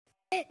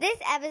This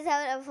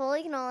episode of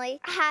Fully Cannoli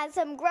has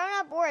some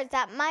grown-up words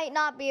that might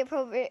not be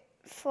appropriate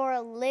for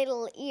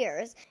little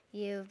ears.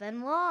 You've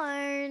been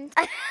warned.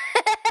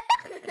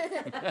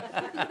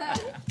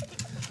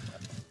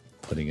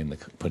 Putting in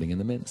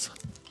the mints.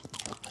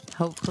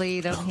 Hopefully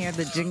you don't hear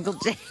the jingle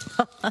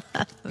jangle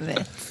of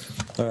it.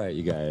 All right,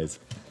 you guys.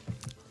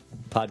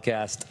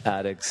 Podcast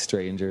addicts,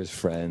 strangers,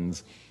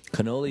 friends,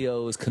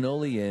 canolios,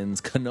 canolians,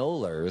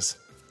 canolers.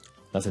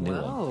 That's a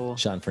new one.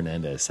 Sean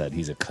Fernandez said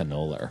he's a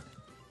canoler.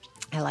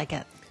 I like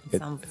it. It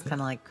sounds kind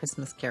of like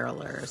Christmas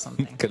Caroler or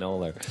something.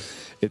 Canoler.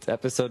 It's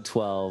episode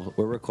 12.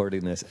 We're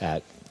recording this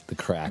at the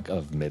crack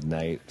of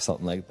midnight,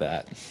 something like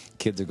that.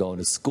 Kids are going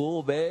to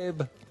school,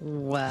 babe.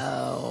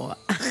 Whoa.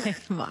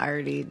 I'm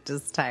already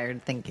just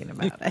tired thinking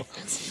about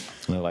it.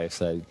 My wife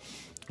said,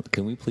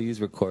 can we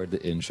please record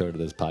the intro to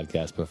this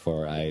podcast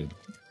before I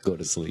go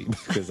to sleep?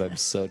 Because I'm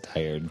so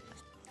tired.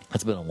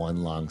 It's been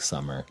one long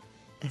summer.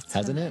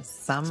 Hasn't it?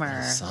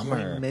 Summer.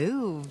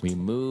 We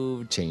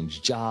moved,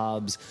 changed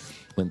jobs,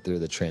 went through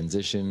the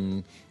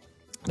transition,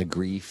 the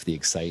grief, the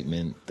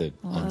excitement, the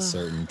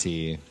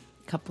uncertainty.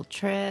 Couple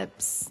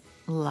trips,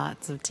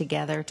 lots of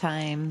together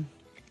time.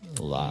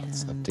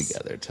 Lots of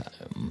together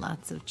time.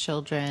 Lots of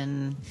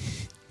children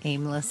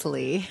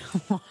aimlessly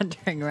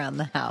wandering around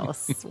the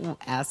house,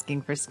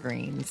 asking for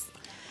screens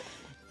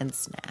and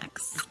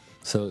snacks.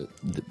 So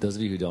those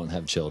of you who don't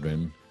have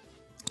children,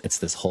 it's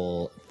this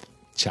whole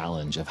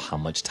challenge of how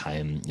much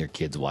time your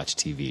kids watch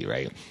TV,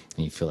 right?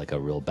 And you feel like a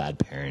real bad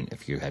parent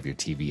if you have your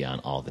TV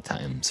on all the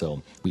time.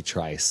 So we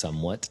try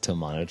somewhat to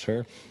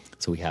monitor.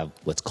 So we have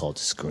what's called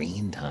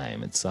screen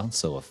time. It sounds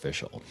so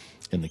official.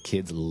 And the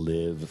kids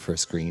live for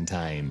screen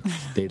time.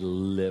 They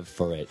live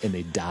for it and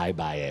they die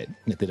by it.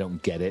 And if they don't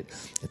get it,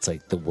 it's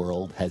like the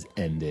world has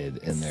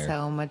ended. And they're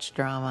so much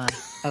drama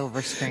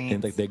over screens.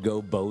 And like they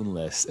go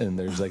boneless and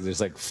there's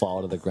like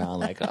fall to the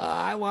ground like, oh,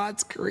 I want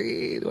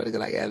screen. What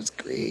can I have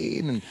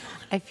screen? And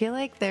I feel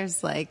like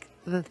there's like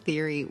the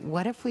theory,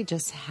 what if we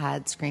just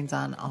had screens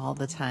on all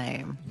the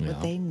time? Yeah.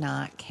 Would they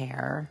not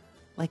care?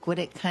 Like, would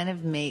it kind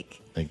of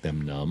make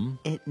them numb?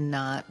 It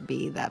not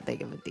be that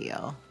big of a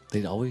deal?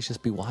 They'd always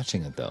just be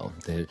watching it, though.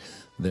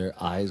 Their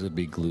eyes would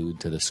be glued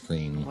to the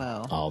screen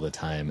all the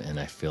time, and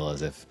I feel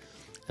as if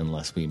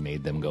unless we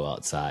made them go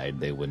outside,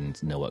 they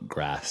wouldn't know what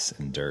grass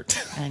and dirt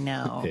I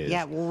know. is.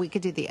 Yeah, well, we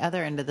could do the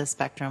other end of the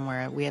spectrum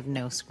where we have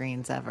no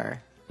screens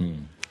ever.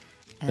 Then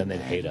they'd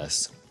hate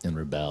us and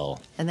rebel.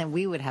 And then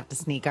we would have to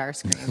sneak our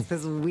screens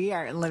because we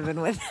aren't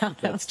living without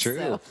them. That's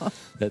true. So.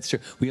 That's true.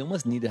 We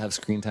almost need to have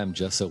screen time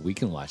just so we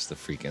can watch the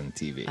freaking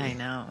TV. I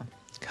know.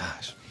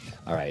 Gosh.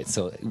 All right.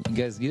 So, you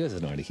guys you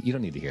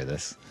don't need to hear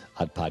this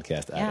on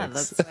podcast addicts. Yeah,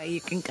 that's why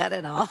you can cut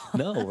it all.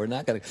 No, we're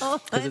not going to.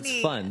 Oh, because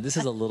it's fun. This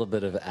is a little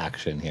bit of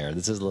action here.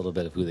 This is a little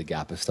bit of who the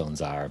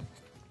Gapastones are.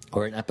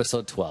 We're in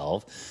episode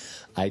 12.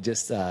 I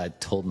just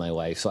told my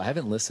wife, so I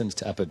haven't listened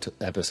to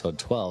episode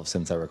 12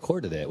 since I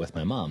recorded it with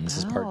my mom. This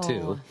is part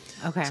 2.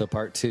 Okay. So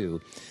part 2.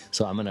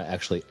 So I'm going to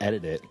actually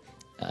edit it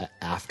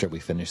after we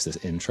finish this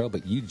intro,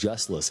 but you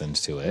just listened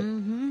to it.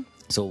 Mm-hmm.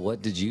 So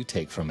what did you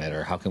take from it,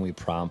 or how can we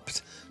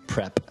prep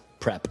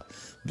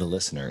the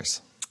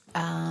listeners?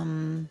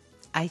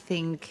 I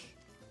think,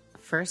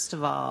 first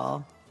of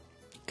all,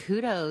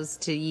 kudos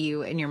to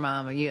you and your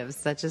mom. You have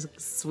such a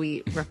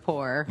sweet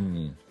rapport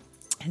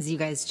as you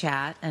guys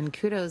chat, and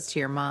kudos to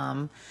your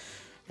mom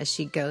as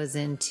she goes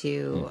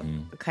into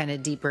kind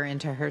of deeper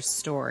into her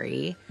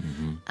story,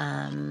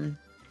 and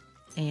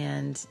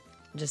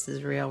just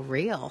is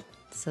real.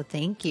 So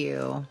thank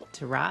you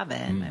to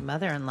Robin, my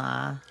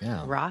mother-in-law.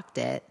 Yeah. Rocked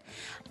it.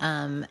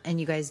 And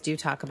you guys do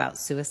talk about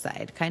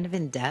suicide kind of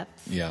in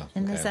depth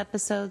in this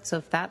episode. So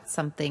if that's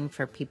something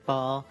for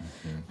people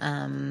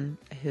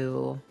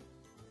who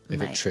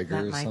if it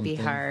triggers that might be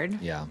something, hard,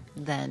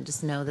 then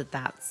just know that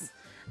that's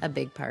a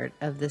big part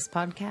of this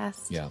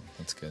podcast. Yeah,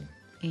 that's good.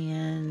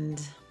 And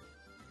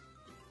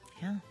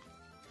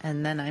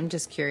and then I'm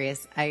just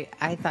curious.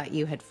 I thought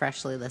you had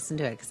freshly listened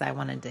to it because I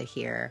wanted to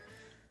hear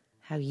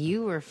how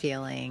you were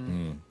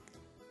feeling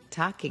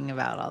talking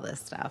about all this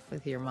stuff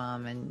with your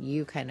mom, and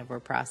you kind of were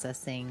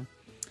processing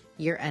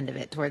your end of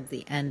it towards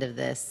the end of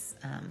this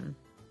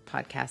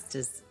podcast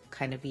is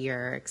kind of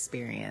your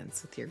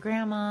experience with your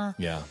grandma.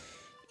 Yeah.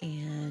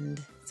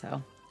 And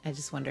so I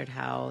just wondered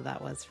how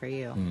that was for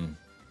you.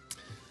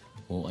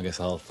 Well, I guess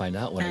I'll find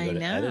out when I go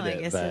to edit it.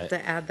 I guess I have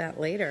to add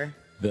that later.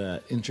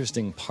 The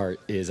interesting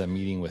part is I'm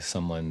meeting with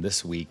someone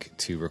this week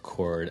to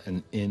record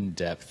an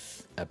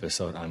in-depth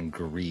episode on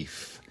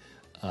grief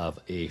of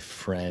a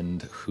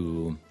friend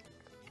who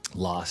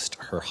lost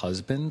her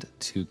husband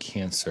to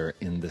cancer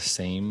in the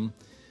same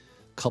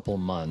couple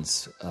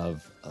months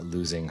of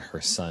losing her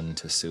son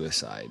to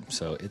suicide.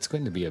 So it's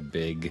going to be a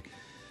big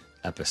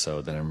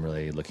episode that I'm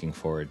really looking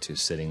forward to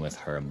sitting with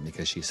her,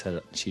 because she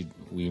said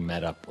we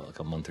met up like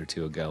a month or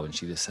two ago, and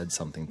she just said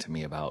something to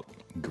me about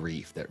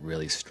grief that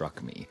really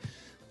struck me,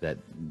 that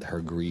her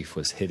grief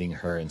was hitting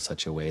her in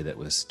such a way that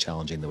was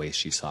challenging the way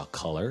she saw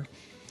color.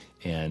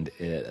 And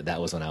that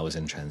was when I was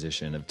in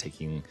transition of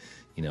taking,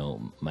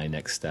 my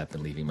next step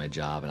and leaving my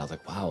job. And I was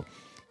like, wow,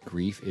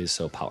 grief is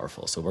so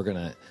powerful. So we're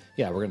gonna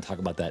talk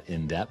about that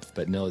in depth.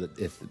 But know that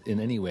if in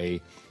any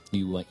way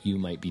you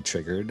might be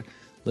triggered,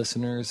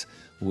 listeners,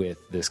 with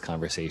this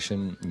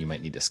conversation, you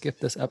might need to skip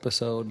this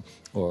episode,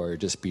 or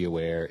just be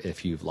aware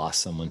if you've lost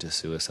someone to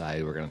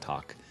suicide. We're going to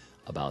talk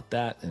about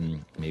that,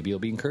 and maybe it'll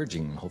be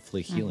encouraging and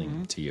hopefully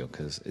healing to you,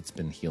 because it's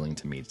been healing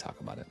to me to talk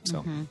about it. So,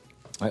 all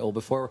right, well,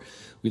 before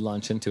we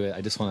launch into it, I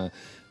just want to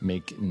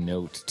make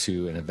note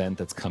to an event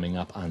that's coming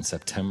up on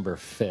September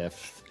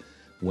 5th,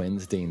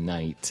 Wednesday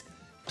night,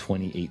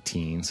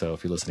 2018. So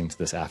if you're listening to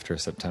this after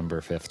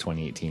September 5th,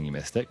 2018, you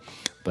missed it.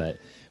 But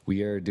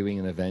we are doing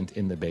an event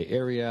in the Bay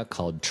Area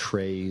called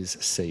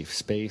Trey's Safe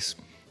Space.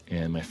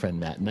 And my friend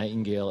Matt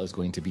Nightingale is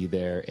going to be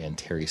there, and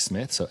Terry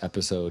Smith. So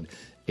episode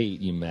 8,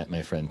 you met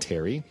my friend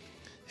Terry.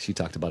 She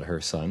talked about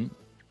her son,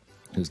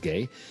 who's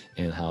gay,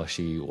 and how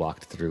she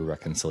walked through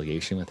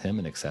reconciliation with him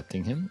and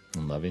accepting him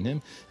and loving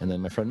him. And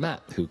then my friend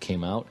Matt, who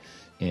came out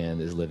and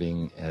is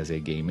living as a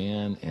gay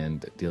man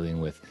and dealing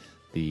with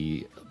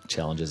the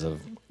challenges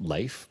of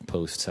life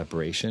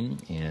post-separation.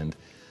 And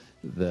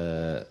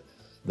the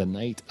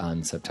night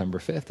on September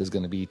 5th is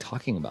going to be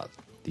talking about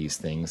these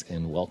things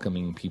and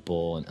welcoming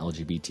people and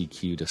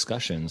LGBTQ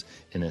discussions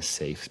in a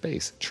safe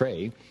space.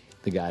 Trey,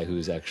 the guy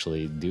who's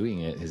actually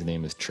doing it, his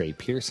name is Trey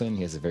Pearson.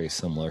 He has a very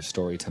similar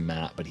story to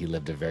Matt, but he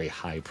lived a very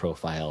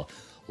high-profile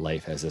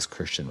life as this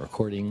Christian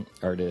recording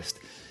artist,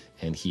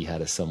 and he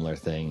had a similar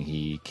thing.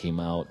 He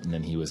came out, and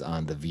then he was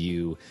on The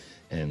View,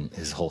 and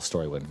his whole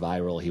story went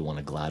viral. He won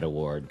a GLAAD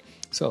award.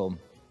 So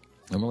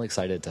I'm really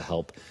excited to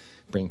help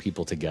bring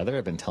people together.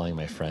 I've been telling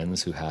my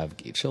friends who have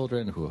gay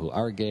children, who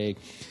are gay,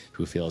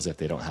 who feel as if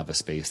they don't have a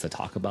space to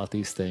talk about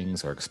these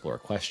things or explore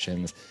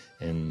questions.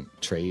 And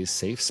Trey's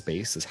Safe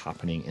Space is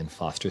happening in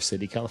Foster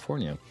City,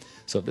 California.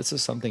 So if this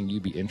is something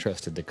you'd be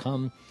interested to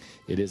come,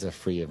 it is a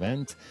free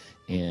event,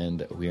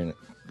 and we're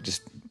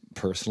just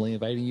personally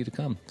inviting you to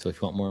come. So if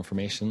you want more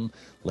information,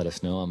 let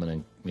us know. I'm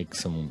going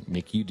to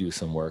make you do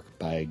some work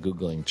by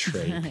Googling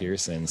Trey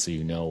Pearson, so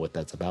you know what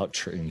that's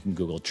about. You can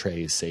Google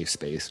Trey's Safe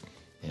Space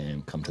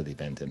and come to the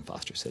event in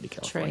Foster City,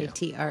 California.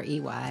 Trey,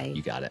 Trey.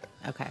 You got it.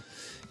 Okay.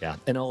 Yeah.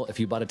 And if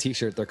you bought a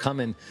t-shirt, they're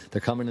coming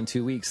in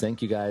 2 weeks.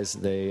 Thank you guys.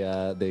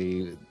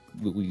 We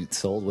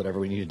sold whatever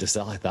we needed to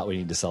sell. I thought we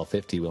needed to sell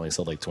 50. We only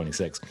sold like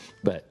 26,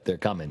 but they're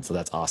coming. So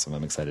that's awesome.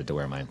 I'm excited to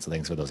wear mine. So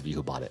thanks for those of you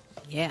who bought it.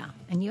 Yeah.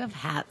 And you have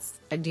hats.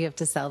 Do you have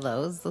to sell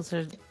those? Those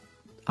are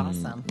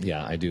awesome.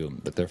 Yeah, I do.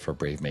 But they're for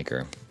Brave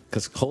Maker.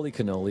 Because Holy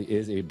Cannoli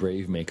is a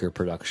Brave Maker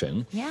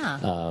production. Yeah.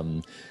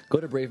 Go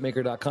to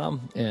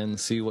bravemaker.com and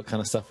see what kind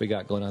of stuff we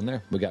got going on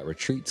there. We got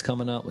retreats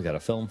coming up. We got a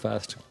film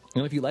fest.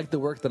 And if you like the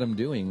work that I'm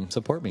doing,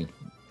 support me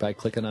by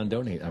clicking on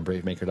donate on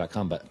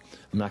bravemaker.com. But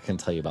I'm not going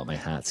to tell you about my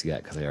hats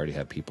yet, because I already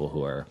have people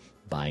who are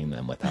buying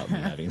them without me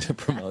having to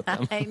promote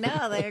them. I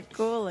know. They're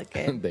cool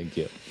looking. Thank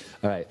you.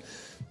 All right.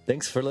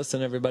 Thanks for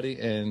listening, everybody.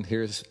 And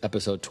here's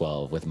episode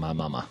 12 with my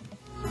mama.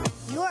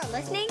 You're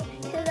listening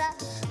to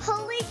the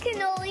Holy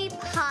Cannoli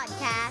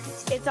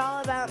Podcast. It's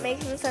all about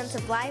making sense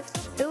of life,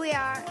 who we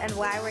are, and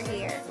why we're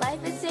here.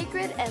 Life is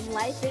sacred and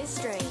life is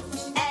strange.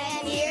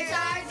 And here's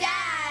our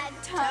dad,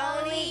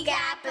 Tony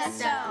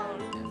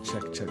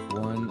Gappastone. Check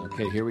one.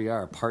 Okay, here we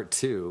are, part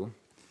 2.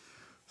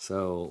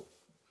 So,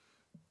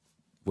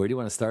 where do you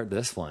want to start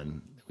this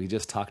one? We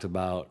just talked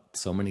about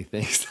so many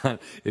things.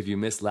 If you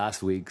missed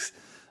last week's,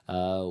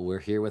 we're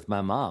here with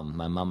my mom,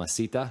 my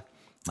mamacita,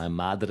 my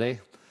madre,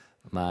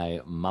 my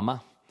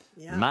mama.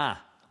 Yeah. Ma.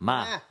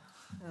 Ah,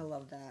 I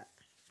love that.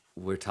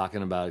 We're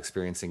talking about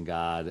experiencing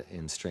God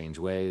in strange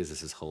ways.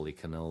 This is Holy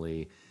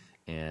Cannoli,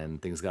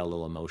 and things got a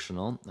little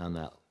emotional on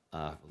that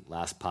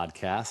last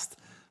podcast,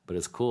 but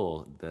it's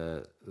cool.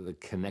 The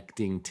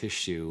connecting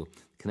tissue,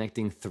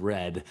 connecting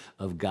thread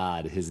of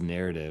God, his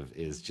narrative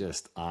is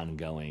just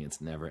ongoing.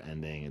 It's never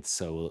ending. It's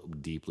so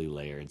deeply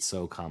layered,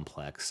 so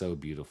complex, so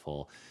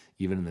beautiful,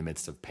 even in the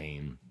midst of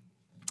pain.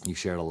 You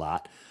shared a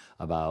lot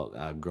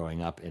about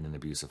growing up in an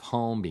abusive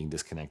home, being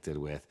disconnected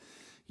with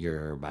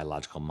your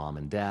biological mom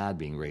and dad,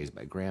 being raised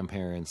by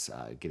grandparents,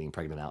 getting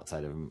pregnant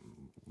outside of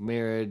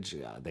marriage,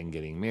 then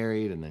getting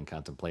married, and then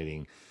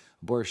contemplating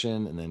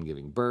abortion, and then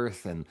giving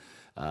birth, and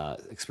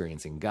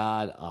experiencing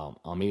God.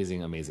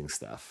 Amazing, amazing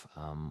stuff.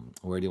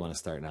 Where do you want to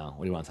start now?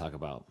 What do you want to talk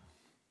about?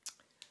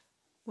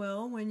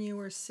 Well, when you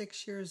were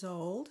 6 years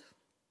old,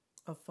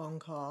 a phone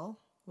call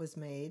was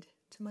made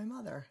to my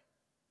mother.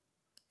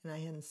 And I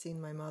hadn't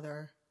seen my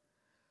mother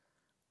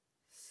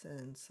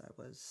since I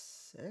was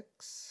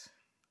 6.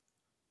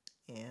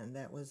 And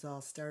that was all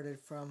started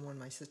from when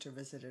my sister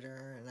visited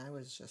her, and I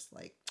was just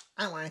like,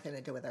 I don't want anything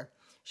to do with her.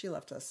 She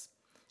left us.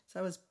 So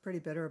I was pretty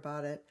bitter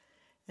about it.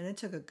 And it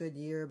took a good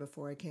year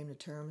before I came to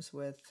terms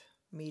with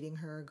meeting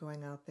her,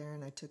 going out there,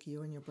 and I took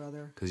you and your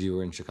brother. Because you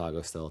were in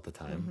Chicago still at the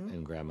time,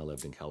 and Grandma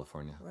lived in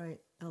California. Right,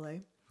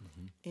 L.A.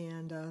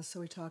 And so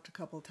we talked a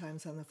couple of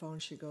times on the phone.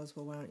 She goes,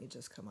 well, why don't you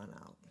just come on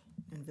out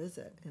and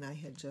visit? And I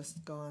had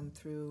just gone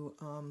through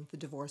the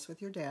divorce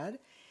with your dad,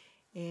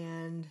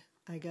 and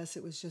I guess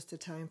it was just a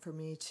time for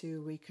me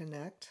to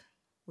reconnect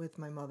with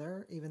my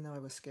mother, even though I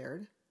was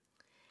scared.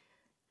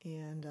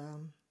 And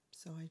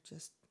So I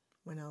just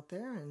went out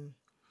there and...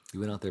 You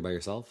went out there by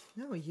yourself?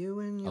 No, you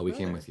and your we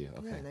brother. came with you.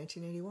 Okay. Yeah,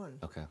 1981.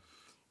 Okay.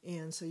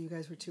 And so you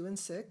guys were 2 and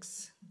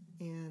 6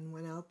 and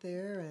went out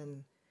there,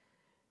 and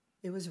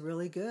it was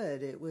really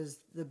good. It was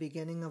the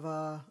beginning of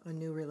a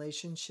new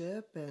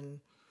relationship. And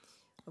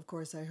of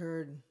course, I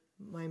heard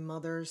my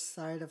mother's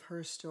side of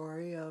her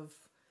story of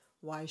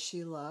why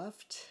she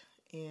left.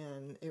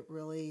 And it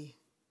was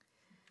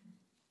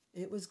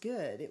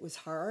good. It was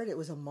hard. It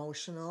was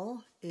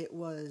emotional. It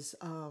was,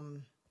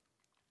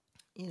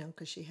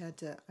 because she had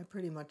to, I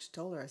pretty much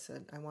told her, I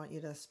said, I want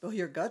you to spill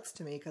your guts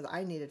to me because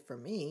I need it for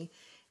me.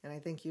 And I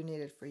think you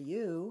need it for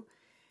you.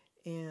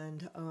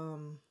 And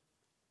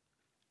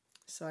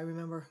so I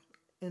remember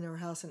in our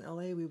house in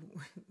LA, we were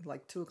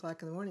like 2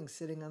 o'clock in the morning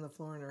sitting on the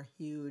floor in our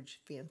huge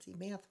fancy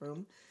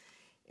bathroom.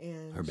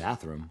 And Her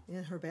bathroom?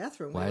 Yeah, her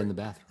bathroom. Why in the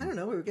bathroom? I don't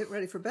know. We were getting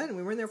ready for bed and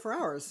we were in there for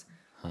hours.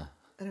 Huh.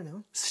 I don't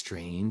know.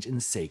 Strange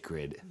and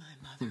sacred. My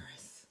mother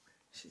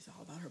she's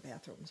all about her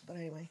bathrooms. But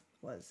anyway,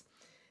 was.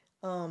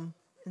 And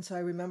so I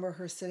remember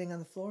her sitting on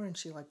the floor and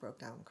she like broke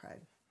down and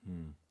cried.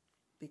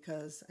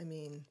 Because,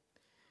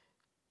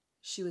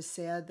 she was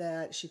sad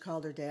that she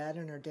called her dad,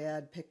 and her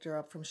dad picked her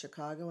up from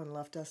Chicago and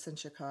left us in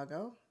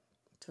Chicago,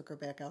 took her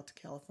back out to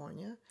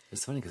California.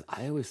 It's funny because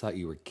I always thought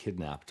you were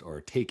kidnapped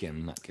or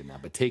taken, not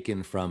kidnapped, but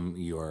taken from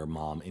your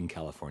mom in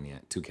California,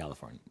 to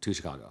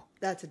Chicago.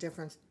 That's a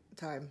different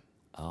time.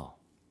 Oh.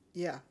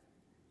 Yeah.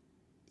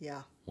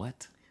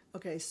 What?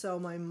 Okay, so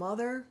my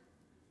mother,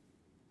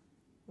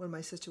 when my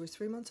sister was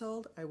 3 months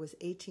old, I was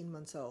 18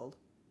 months old.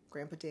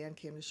 Grandpa Dan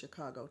came to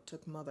Chicago,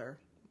 took Mother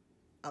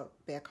out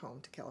back home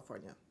to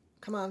California.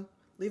 Come on,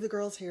 leave the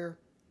girls here.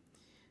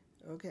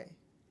 Okay.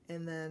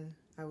 And then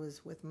I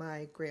was with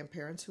my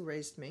grandparents who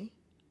raised me.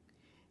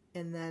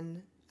 And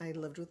then I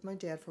lived with my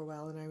dad for a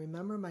while. And I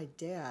remember my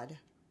dad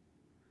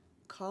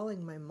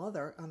calling my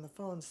mother on the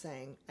phone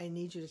saying, I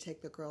need you to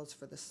take the girls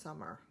for the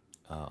summer.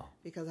 Oh.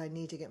 Because I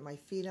need to get my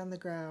feet on the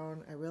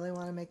ground. I really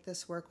want to make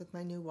this work with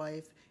my new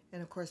wife.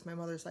 And of course, my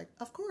mother's like,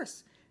 of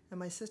course.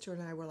 And my sister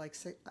and I were like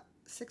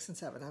 6 and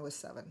 7. I was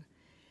 7.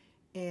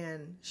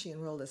 And she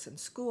enrolled us in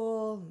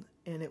school,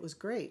 and it was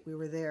great. We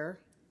were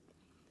there.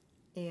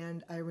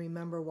 And I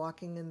remember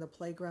walking in the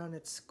playground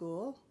at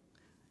school,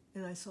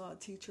 and I saw a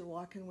teacher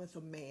walking with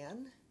a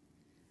man.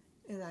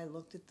 And I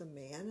looked at the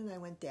man, and I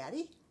went,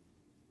 Daddy?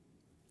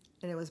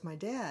 And it was my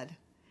dad.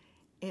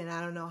 And I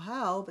don't know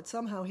how, but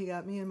somehow he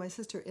got me and my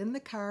sister in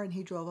the car, and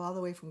he drove all the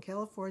way from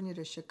California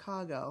to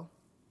Chicago.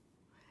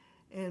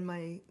 And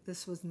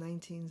this was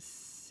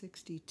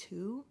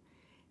 1962.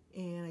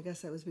 And I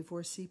guess that was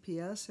before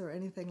CPS or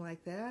anything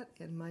like that.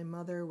 And my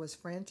mother was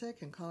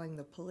frantic and calling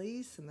the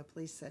police, and the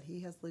police said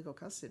he has legal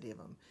custody of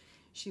him.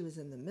 She was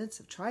in the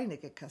midst of trying to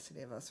get custody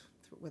of us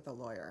with a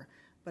lawyer,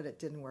 but it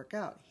didn't work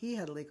out. He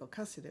had legal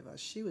custody of us.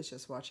 She was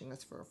just watching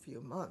us for a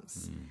few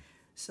months.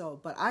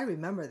 But I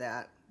remember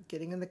that,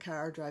 getting in the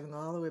car, driving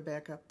all the way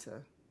back up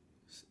from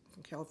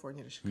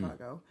California to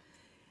Chicago.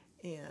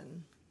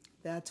 And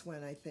that's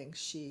when I think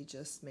she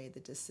just made the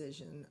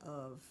decision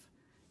of,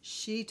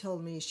 she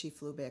told me she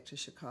flew back to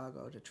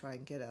Chicago to try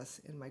and get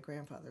us, and my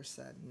grandfather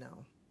said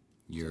no.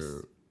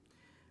 Your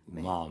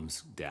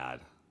mom's dad,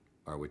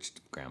 or which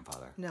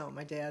grandfather? No,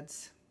 my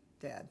dad's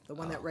dad, the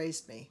one that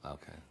raised me.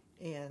 Okay.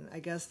 And I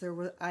guess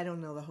I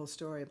don't know the whole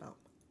story about,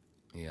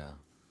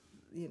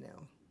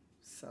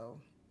 so.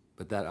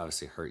 But that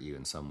obviously hurt you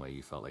in some way.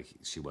 You felt like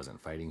she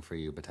wasn't fighting for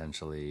you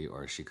potentially,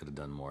 or she could have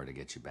done more to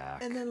get you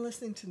back. And then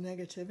listening to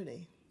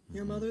negativity.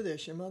 Your mother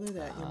this, your mother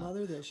that, your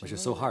mother this. Which is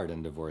so hard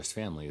in divorced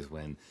families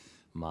when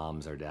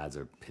moms or dads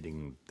are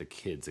pitting the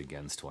kids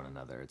against one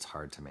another. It's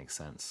hard to make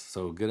sense.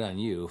 So good on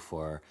you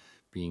for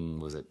being,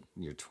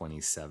 you're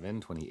 27,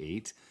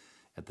 28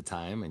 at the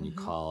time, and you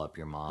call up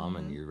your mom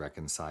and you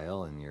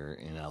reconcile, and you're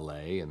in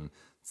LA, and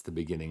it's the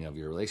beginning of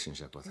your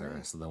relationship with her.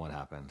 So then what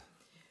happened?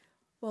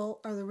 Well,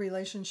 the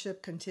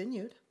relationship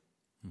continued.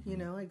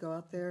 I'd go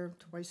out there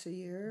twice a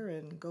year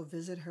and go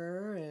visit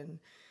her, and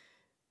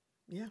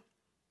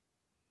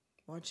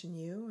watching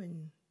you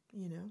and,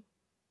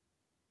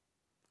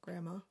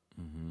 Grandma.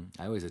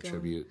 I always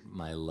attribute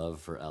my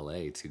love for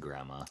LA to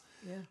Grandma.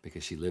 Yeah.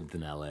 Because she lived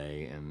in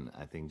LA, and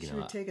I think, she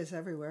would take us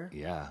everywhere.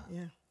 Yeah.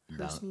 Yeah.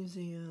 Hearst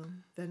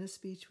Museum, Venice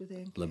Beach with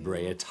Aunt La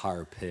Brea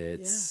Tar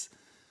Pits.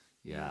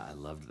 Yeah, I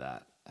loved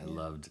that. I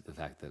loved the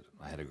fact that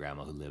I had a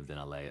grandma who lived in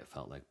LA. It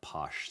felt like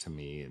posh to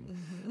me, and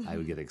I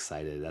would get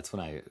excited. That's when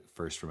I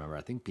first remember,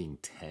 I think, being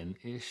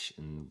 10-ish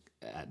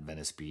at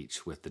Venice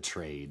Beach with the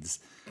trades,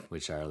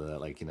 which are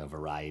the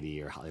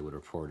Variety or Hollywood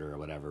Reporter or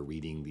whatever,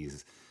 reading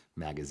these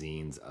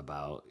magazines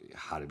about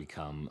how to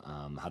become,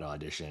 how to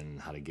audition,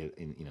 how to get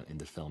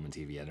into film and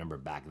TV. I remember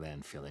back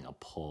then feeling a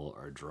pull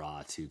or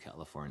draw to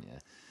California.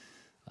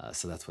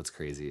 So that's what's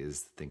crazy,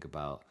 is think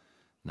about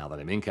now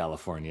that I'm in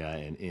California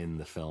and in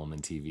the film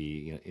and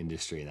TV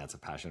industry, and that's a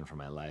passion for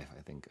my life.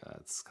 I think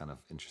it's kind of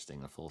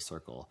interesting, a full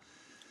circle.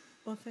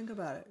 Well, think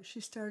about it. She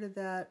started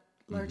that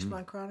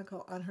Larchmont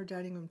Chronicle on her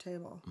dining room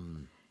table.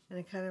 And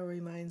it kind of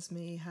reminds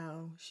me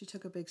how she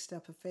took a big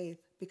step of faith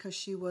because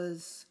she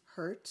was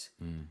hurt.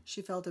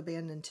 She felt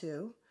abandoned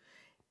too.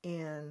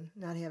 And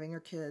not having her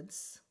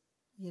kids,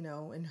 you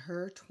know, in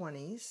her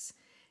 20s.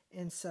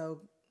 And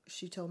so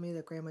she told me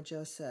that Grandma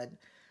Jo said,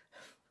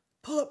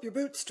 pull up your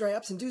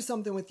bootstraps and do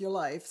something with your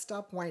life.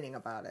 Stop whining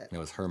about it. It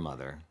was her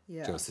mother,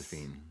 Yes.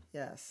 Josephine.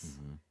 Yes.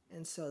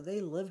 And so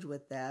they lived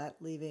with that,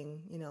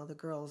 leaving, you know, the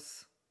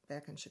girls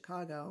back in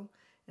Chicago,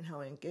 and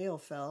how Aunt Gail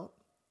felt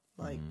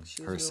like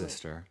she was Her really,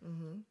 sister.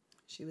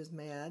 she was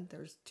mad.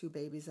 There's 2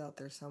 babies out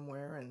there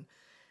somewhere, and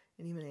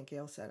even Aunt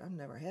Gail said, I'm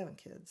never having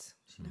kids.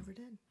 She never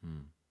did.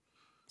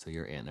 So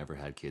your aunt never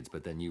had kids,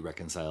 but then you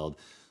reconciled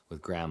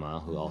with Grandma,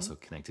 who also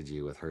connected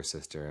you with her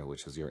sister,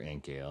 which was your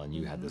Aunt Gail, and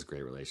you had this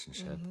great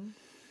relationship.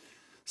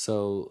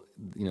 So,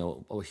 you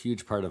know, a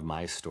huge part of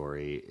my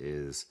story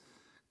is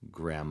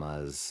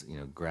Grandma's, you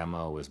know,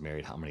 Grandma was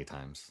married how many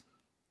times?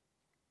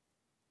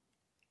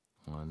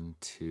 1,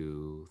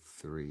 2,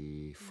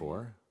 3,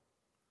 4.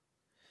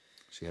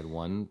 She had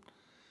one,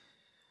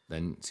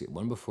 then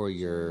one before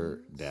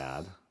your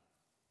dad.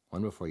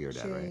 One before your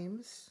dad, right?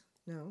 James,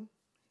 no.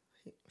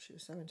 She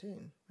was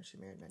 17 when she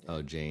married my dad.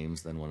 Oh,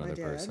 James, then one My other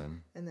dad,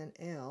 person. And then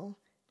Al.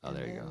 Oh, and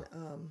there you then,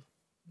 go.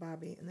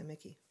 Bobby, and then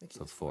Mickey.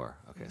 So 4.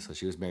 Okay, so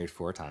she was married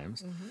 4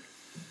 times.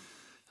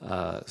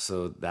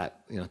 So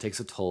that, you know, takes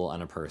a toll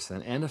on a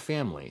person and a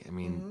family. I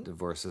mean,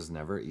 divorce is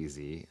never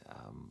easy.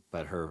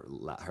 But her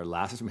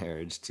last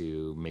marriage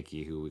to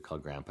Mickey, who we call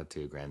Grandpa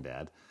to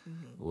Granddad,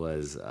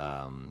 was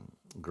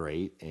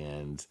great,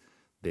 and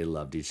they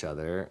loved each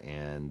other.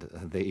 And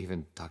they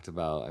even talked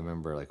about, I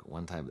remember like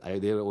one time,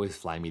 they would always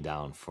fly me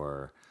down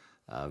for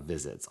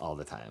visits all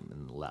the time.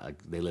 And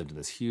they lived in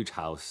this huge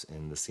house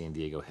in the San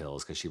Diego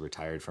Hills because she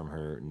retired from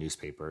her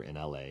newspaper in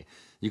LA.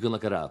 You can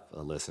look it up,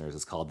 listeners.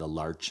 It's called the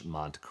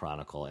Larchmont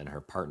Chronicle. And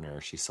her partner,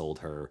 she sold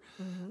her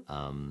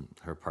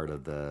her part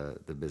of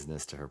the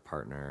business to her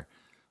partner,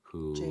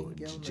 who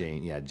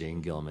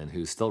Jane Gilman,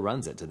 who still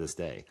runs it to this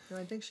day. No,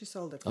 I think she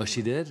sold it. Oh,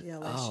 she did? Yeah,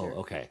 last year.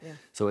 Okay. Yeah.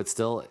 So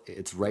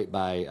it's right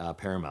by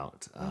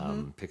Paramount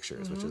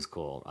Pictures, which is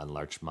cool, on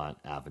Larchmont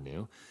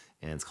Avenue.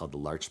 And it's called the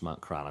Larchmont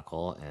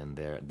Chronicle, and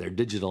they're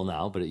digital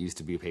now, but it used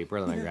to be paper.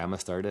 And my grandma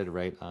started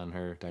right on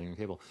her dining room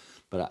table.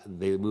 But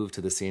they moved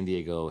to the San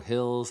Diego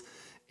Hills,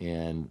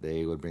 and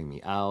they would bring me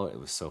out. It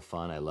was so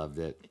fun. I loved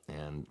it.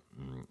 And,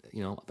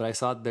 you know, but I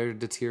saw their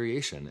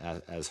deterioration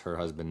as her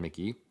husband,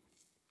 Mickey,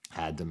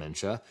 had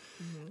dementia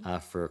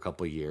for a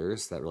couple of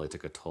years. That really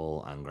took a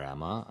toll on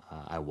Grandma.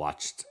 I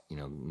watched, you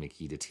know,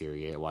 Mickey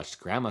deteriorate. I watched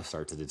Grandma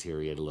start to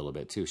deteriorate a little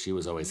bit too. She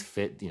was always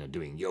fit, you know,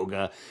 doing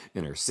yoga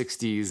in her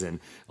 60s and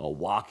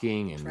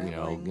walking and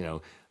Traveling. you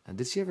know.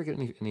 Did she ever get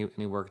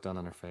any work done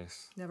on her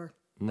face? Never.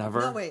 Never.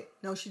 No, wait.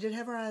 No, she did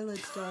have her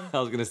eyelids done. I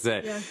was gonna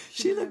say, Yeah,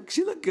 she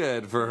looked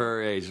good for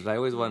her age, but I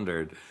always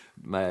wondered.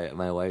 My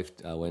wife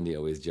Wendy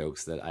always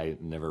jokes that I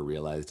never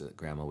realized that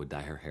Grandma would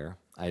dye her hair.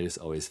 I just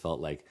always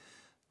felt like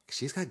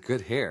she's got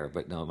good hair,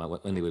 but no,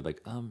 Wendy would be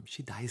like,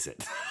 she dyes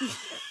it.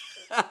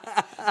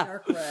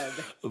 Dark red.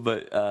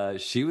 But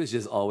she was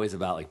just always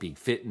about like being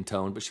fit and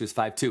toned, but she was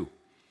 5'2"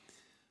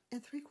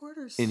 And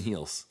 3/4. in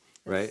heels,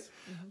 right?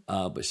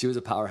 But she was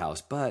a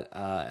powerhouse. But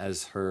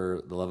as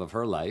the love of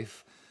her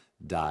life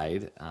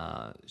died,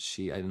 I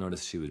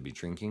noticed she would be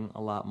drinking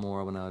a lot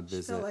more when I would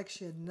visit. Felt like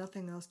she had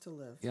nothing else to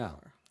live for.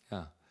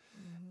 Yeah.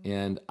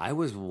 And I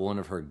was one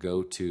of her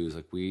go-tos.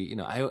 Like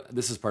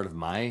this is part of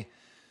my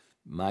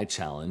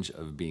challenge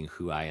of being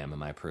who I am and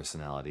my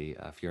personality.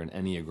 If you're an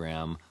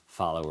Enneagram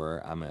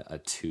follower, I'm a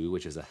 2,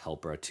 which is a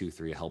helper, a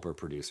 2-3, a helper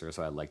producer.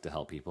 So I like to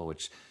help people,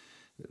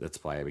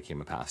 that's why I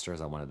became a pastor,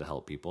 as I wanted to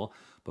help people.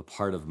 But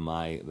part of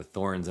the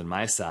thorns in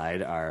my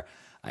side are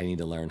I need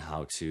to learn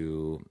how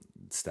to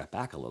step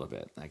back a little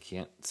bit. I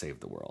can't save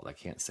the world. I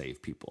can't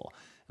save people.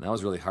 And that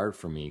was really hard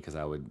for me because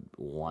I would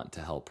want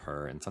to help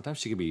her. And sometimes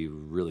she could be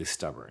really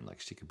stubborn.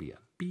 Like she could be a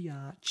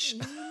biatch. You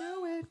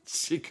know it.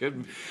 She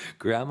could,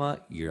 Grandma,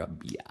 you're a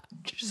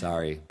biatch.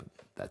 Sorry, but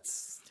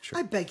that's true.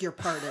 I beg your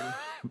pardon.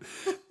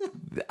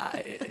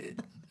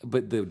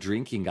 But the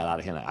drinking got out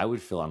of hand. I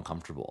would feel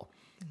uncomfortable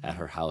at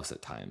her house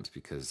at times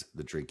because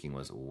the drinking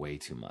was way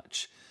too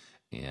much.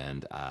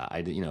 And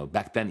I did,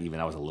 back then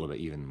even I was a little bit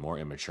even more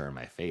immature in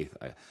my faith.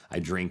 I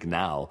drink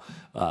now,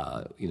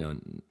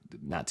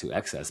 not to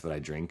excess, but I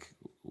drink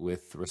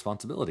with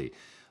responsibility.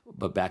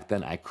 But back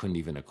then I couldn't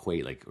even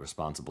equate like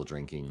responsible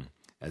drinking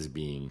as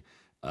being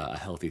a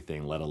healthy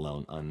thing, let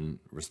alone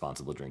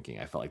unresponsible drinking.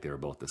 I felt like they were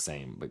both the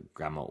same, but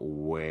Grandma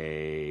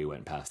way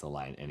went past the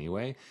line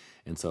anyway.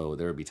 And so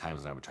there would be times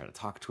when I would try to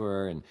talk to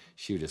her and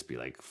she would just be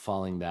like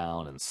falling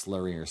down and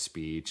slurring her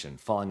speech and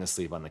falling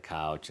asleep on the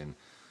couch. And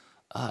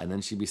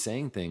then she'd be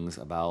saying things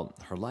about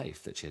her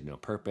life, that she had no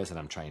purpose, and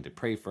I'm trying to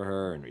pray for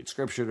her and read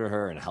scripture to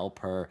her and help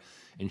her.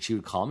 And she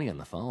would call me on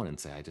the phone and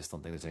say, I just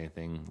don't think there's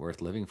anything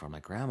worth living for. I'm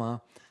like, Grandma,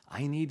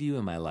 I need you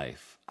in my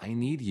life. I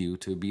need you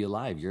to be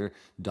alive. Your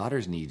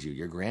daughters need you.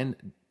 Your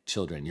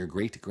grandchildren, your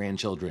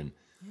great-grandchildren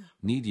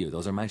need you.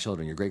 Those are my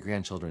children. Your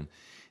great-grandchildren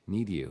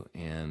need you.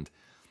 And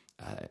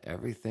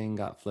everything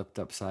got flipped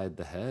upside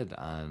the head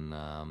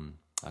on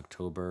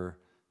October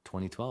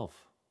 2012.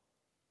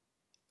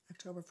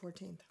 October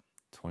 14th.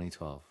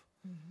 2012.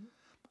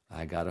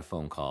 I got a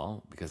phone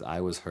call because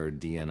I was her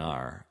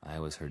DNR. I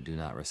was her do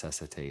not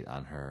resuscitate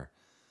on her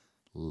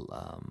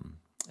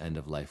end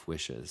of life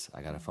wishes.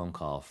 I got a phone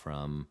call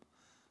from,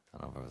 I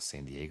don't know if it was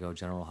San Diego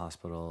General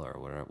Hospital or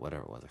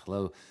whatever it was. Like,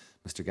 hello,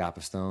 Mr.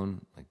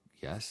 Gapastone. Like,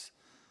 yes.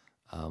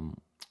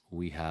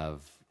 We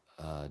have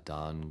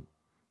Don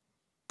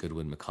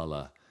Goodwin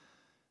McCullough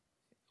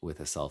with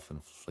a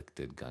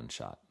self-inflicted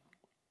gunshot.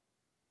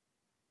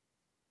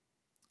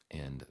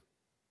 And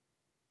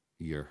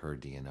you're her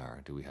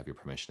DNR. Do we have your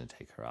permission to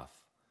take her off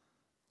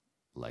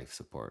life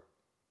support,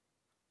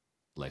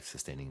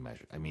 life-sustaining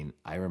measure? I mean,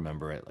 I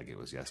remember it like it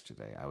was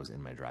yesterday. I was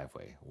in my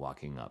driveway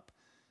walking up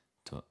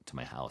to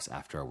my house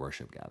after a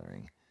worship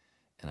gathering,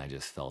 and I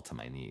just fell to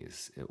my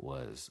knees.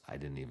 I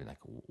didn't even like,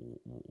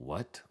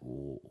 what?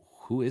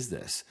 Who is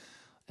this?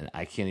 And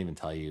I can't even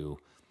tell you.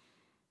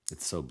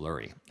 It's so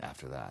blurry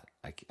after that.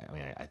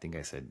 I think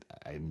I said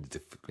I needed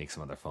to make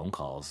some other phone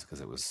calls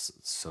because it was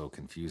so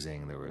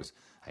confusing.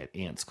 I had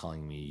aunts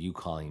calling me, you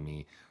calling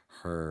me,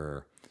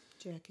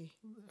 Jackie,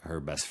 her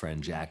best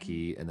friend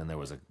Jackie, and then there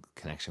was a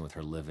connection with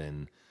her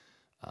live-in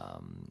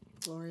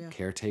Gloria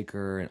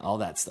caretaker and all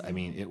that stuff. I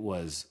mean, it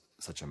was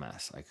such a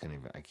mess. I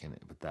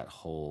can't. But that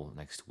whole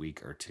next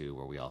week or two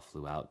where we all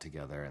flew out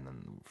together, and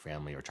then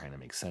family were trying to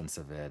make sense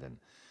of it, and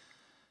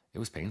it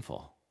was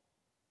painful.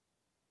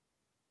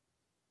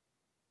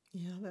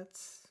 Yeah,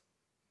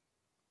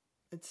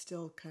 it's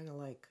still kind of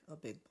like a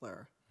big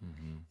blur.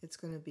 It's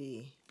going to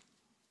be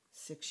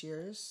 6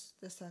 years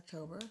this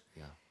October.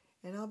 Yeah.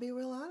 And I'll be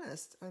real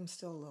honest, I'm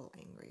still a little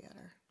angry at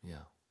her.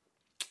 Yeah.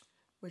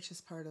 Which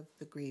is part of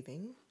the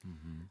grieving.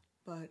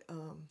 But,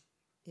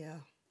 yeah.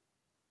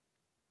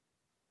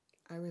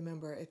 I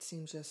remember it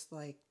seemed just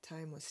like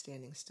time was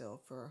standing still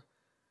for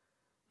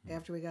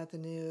after we got the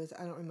news.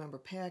 I don't remember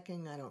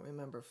packing. I don't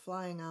remember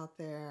flying out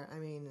there. I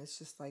mean, it's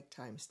just like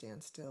time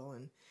stands still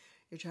and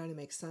you're trying to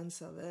make sense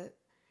of it.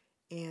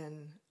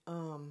 And,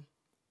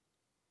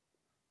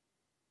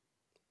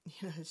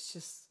 it's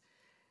just,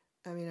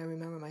 I mean, I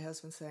remember my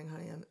husband saying,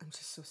 honey, I'm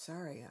just so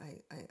sorry.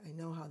 I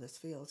know how this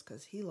feels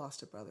because he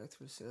lost a brother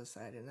through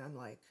suicide. And I'm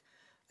like,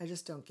 I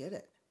just don't get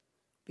it.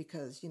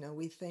 Because,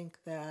 we think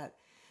that,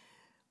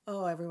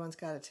 oh, everyone's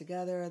got it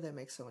together. They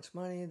make so much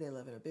money. They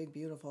live in a big,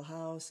 beautiful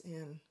house.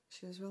 And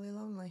she was really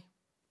lonely.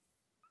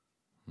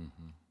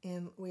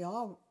 And we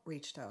all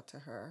reached out to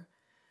her.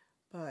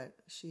 But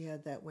she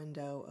had that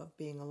window of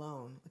being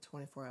alone, a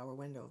 24-hour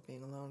window of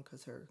being alone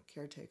because her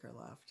caretaker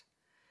left.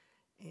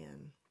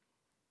 And,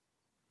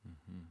 I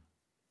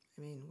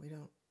mean, we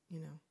don't,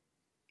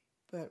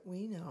 but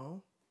we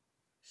know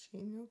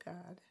she knew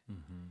God.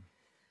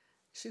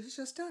 She was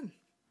just done.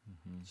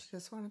 She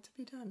just wanted to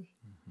be done.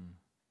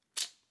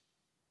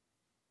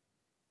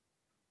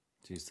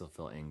 Do you still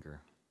feel anger?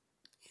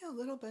 Yeah, a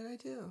little bit I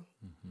do.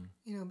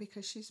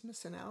 Because she's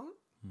missing out.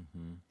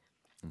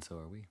 And so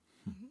are we.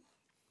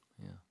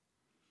 Yeah.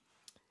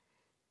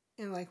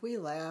 And like we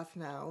laugh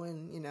now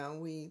and,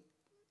 we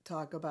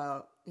talk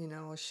about,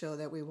 a show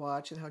that we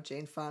watch and how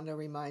Jane Fonda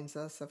reminds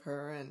us of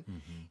her. And,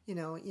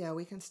 yeah,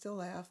 we can still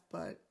laugh,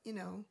 but,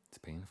 it's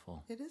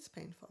painful. It is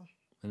painful.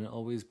 And it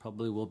always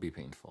probably will be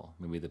painful.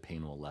 Maybe the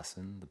pain will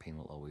lessen. The pain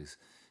will always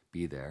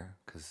be there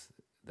because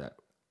that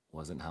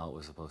wasn't how it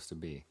was supposed to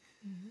be.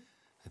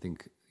 I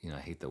think, I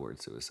hate the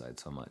word suicide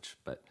so much,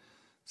 but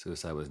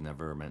suicide was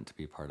never meant to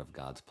be part of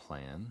God's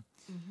plan.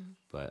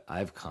 But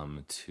I've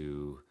come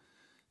to,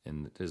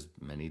 and there's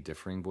many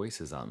differing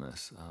voices on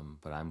this,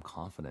 but I'm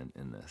confident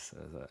in this,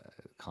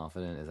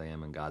 confident as I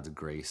am in God's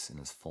grace and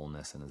his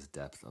fullness and his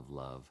depth of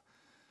love.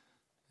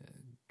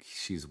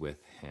 She's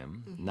with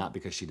him, not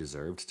because she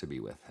deserved to be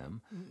with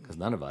him, because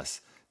none of us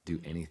do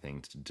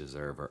anything to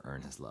deserve or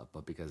earn his love,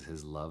 but because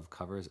his love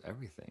covers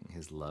everything.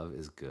 His love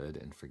is good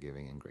and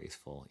forgiving and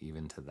graceful,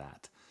 even to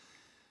that.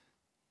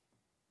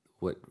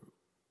 What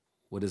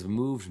has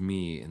moved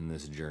me in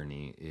this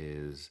journey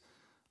is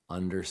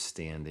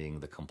understanding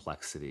the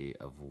complexity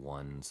of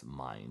one's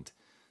mind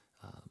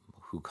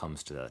who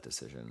comes to that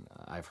decision.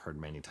 I've heard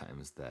many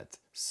times that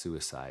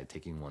suicide,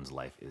 taking one's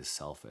life, is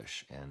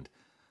selfish, and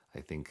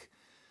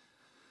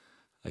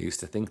I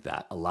used to think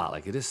that a lot,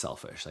 like it is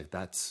selfish. Like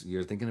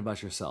you're thinking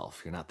about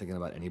yourself. You're not thinking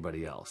about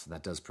anybody else. And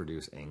that does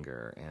produce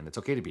anger, and it's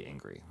okay to be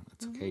angry.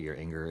 It's okay. Your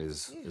anger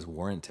is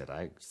warranted.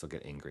 I still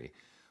get angry.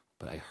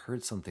 But I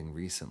heard something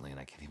recently, and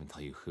I can't even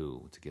tell you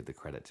who to give the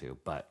credit to,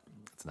 but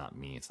it's not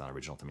me. It's not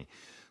original to me.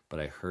 But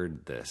I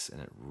heard this,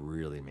 and it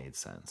really made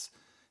sense,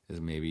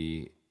 is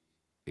maybe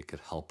it could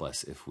help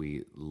us if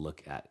we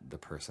look at the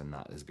person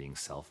not as being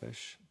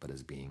selfish, but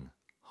as being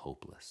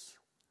hopeless.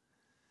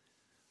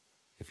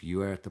 If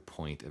you are at the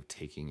point of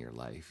taking your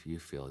life, you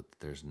feel that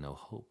there's no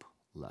hope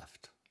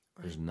left.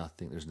 Right. There's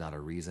nothing, there's not a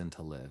reason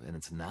to live. And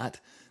it's not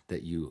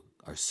that you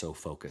are so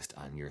focused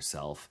on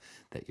yourself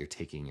that you're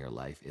taking your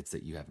life. It's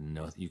that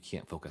you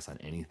can't focus on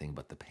anything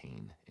but the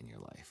pain in your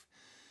life.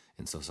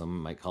 And so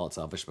some might call it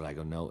selfish, but I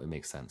go, no, it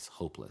makes sense.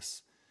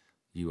 Hopeless.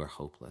 You are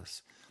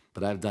hopeless.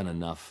 But I've done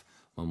enough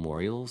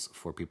memorials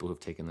for people who've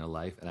taken their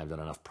life, and I've done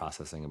enough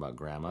processing about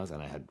grandmas.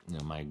 And I had,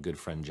 my good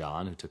friend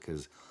John, who took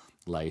his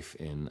life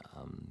in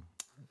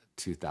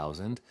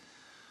 2000.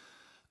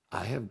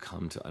 I have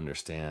come to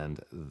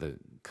understand the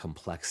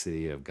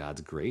complexity of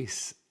God's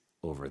grace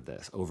over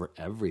this, over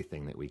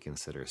everything that we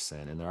consider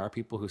sin. And there are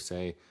people who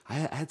say, I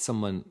had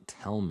someone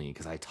tell me,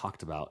 because I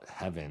talked about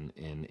heaven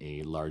in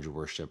a large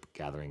worship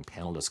gathering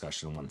panel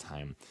discussion one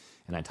time,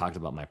 and I talked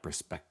about my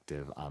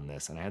perspective on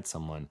this, and I had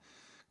someone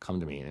come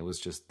to me, and it was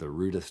just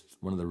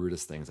one of the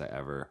rudest things I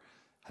ever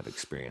have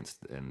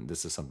experienced. And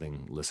this is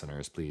something,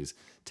 listeners, please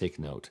take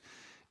note.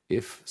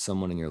 If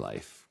someone in your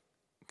life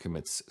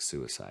commits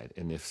suicide,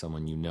 and if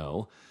someone you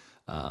know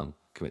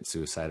commits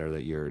suicide, or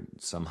that you're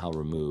somehow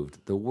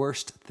removed, the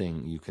worst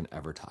thing you can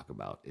ever talk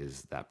about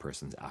is that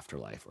person's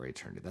afterlife or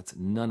eternity. That's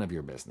none of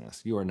your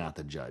business. You are not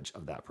the judge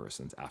of that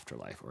person's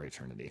afterlife or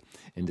eternity.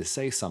 And to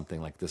say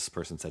something like this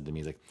person said to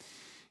me, like,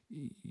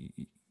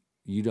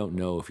 you don't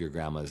know if your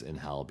grandma's in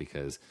hell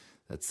because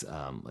that's,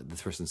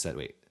 this person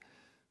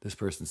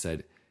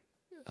said,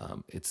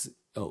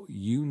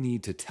 you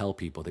need to tell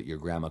people that your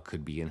grandma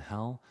could be in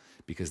hell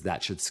because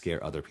that should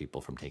scare other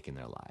people from taking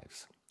their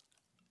lives.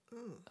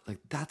 Like,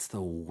 that's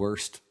the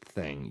worst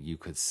thing you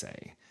could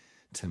say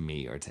to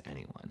me or to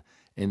anyone.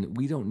 And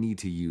we don't need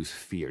to use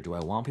fear. Do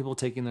I want people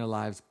taking their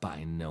lives?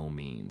 By no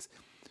means.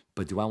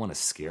 But do I want to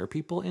scare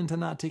people into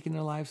not taking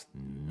their lives?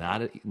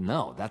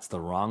 No, that's the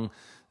wrong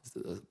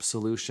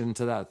solution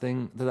to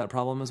that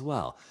problem as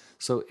well.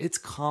 So it's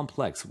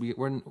complex. We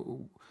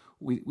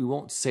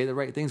won't say the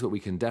right things, but we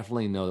can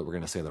definitely know that we're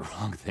going to say the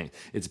wrong thing.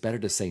 It's better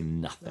to say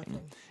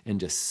nothing and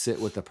just sit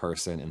with the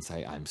person and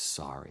say, I'm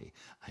sorry.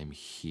 I'm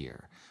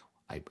here.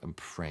 I'm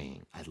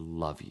praying. I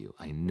love you.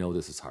 I know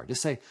this is hard.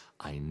 Just say,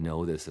 I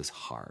know this is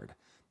hard.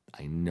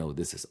 I know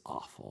this is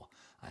awful.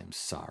 I'm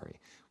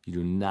sorry. You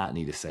do not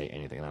need to say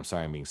anything. And I'm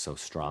sorry I'm being so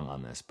strong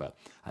on this, but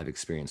I've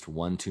experienced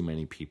one too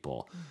many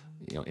people,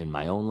 in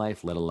my own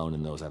life, let alone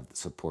in those I've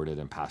supported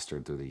and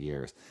pastored through the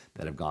years,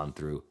 that have gone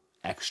through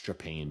extra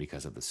pain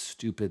because of the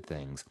stupid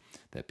things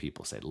that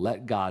people say.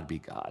 Let God be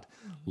God.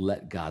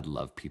 Let God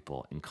love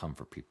people and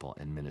comfort people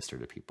and minister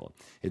to people.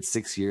 It's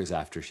 6 years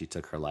after she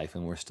took her life,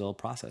 and we're still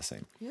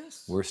processing.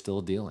 Yes. We're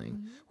still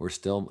dealing. We're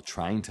still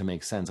trying to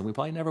make sense, and we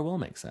probably never will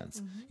make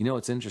sense. You know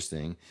what's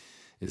interesting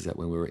is that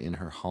when we were in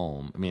her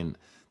home,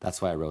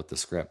 that's why I wrote the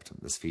script,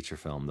 this feature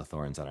film, The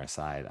Thorns on Our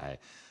Side.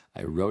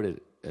 I wrote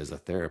it as a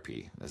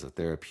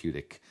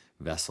therapeutic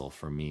vessel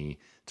for me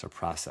to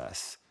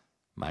process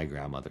my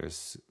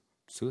grandmother's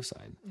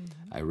suicide.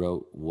 I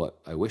wrote what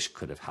I wish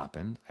could have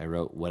happened. I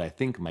wrote what I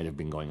think might have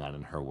been going on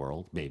in her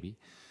world, maybe.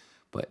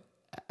 But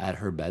at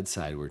her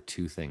bedside were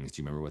two things.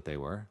 Do you remember what they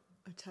were?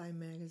 A Time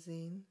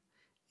magazine,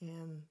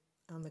 and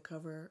on the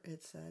cover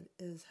it said,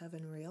 "Is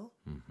heaven real?"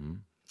 Mm-hmm.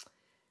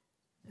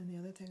 And the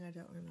other thing I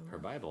don't remember. Her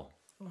Bible.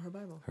 Oh, her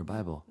Bible. Her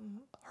Bible. Mm-hmm.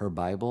 Her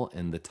Bible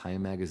and the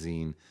Time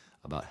magazine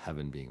about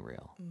heaven being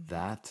real. Mm-hmm.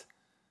 That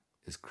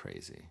is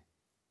crazy.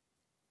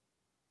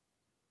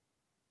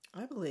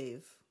 I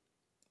believe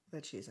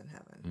that she's in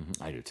heaven.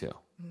 Mm-hmm. I do too.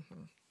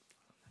 Mm-hmm.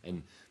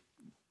 And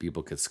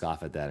people could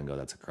scoff at that and go,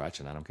 "That's a crutch,"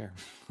 and I don't care.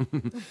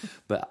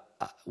 But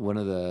one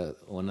of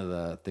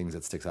the things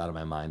that sticks out of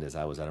my mind is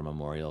I was at a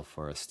memorial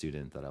for a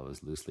student that I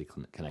was loosely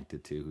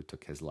connected to who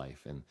took his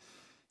life, and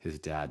his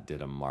dad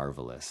did a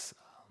marvelous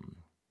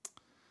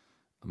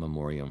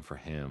memoriam for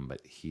him,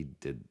 but he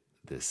did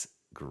this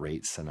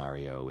great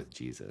scenario with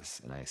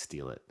Jesus, and I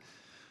steal it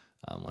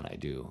when I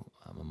do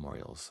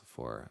memorials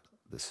for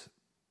this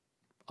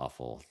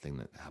awful thing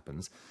that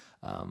happens.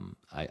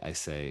 I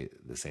say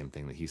the same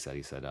thing that he said.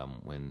 He said,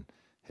 when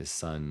his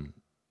son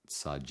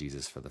saw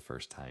Jesus for the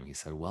first time, he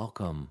said,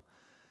 "Welcome.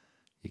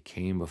 You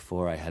came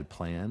before I had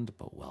planned,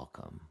 but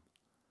welcome.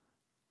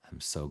 I'm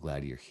so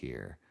glad you're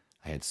here.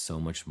 I had so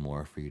much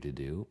more for you to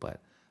do,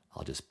 but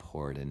I'll just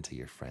pour it into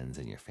your friends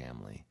and your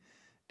family,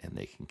 and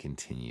they can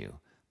continue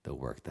the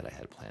work that I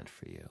had planned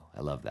for you."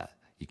 I love that.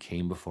 You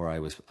came before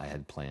I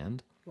had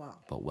planned, wow,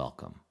 but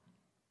welcome.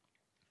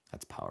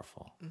 That's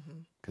powerful,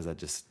 because that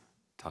just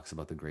talks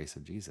about the grace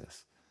of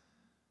Jesus.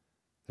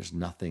 There's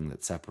nothing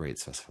that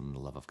separates us from the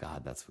love of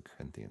God. That's what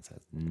Corinthians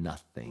says.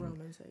 Nothing.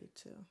 Romans 8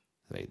 too.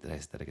 Wait, did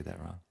I get that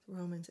wrong?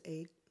 Romans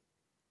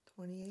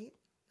 8:28.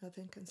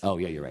 Nothing can. Oh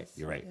yeah, you're right.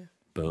 You're right. Yeah.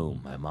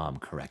 Boom, my mom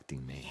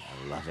correcting me.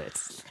 I love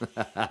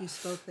it. You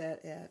spoke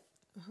that at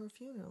her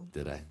funeral.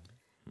 Did I?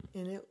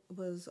 And it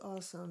was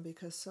awesome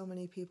because so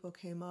many people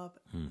came up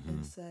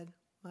and said,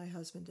 "My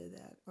husband did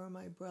that," or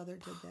 "My brother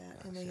did that."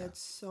 Gosh, and they had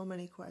so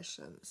many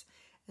questions,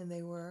 and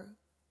they were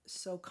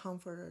so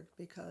comforted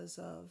because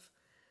of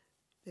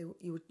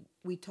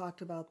we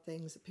talked about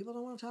things that people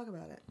don't want to talk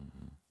about it.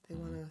 They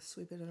want to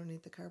sweep it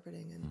underneath the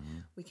carpeting,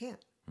 and we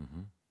can't.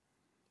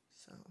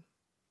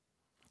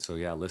 So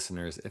yeah,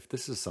 listeners, if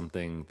this is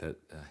something that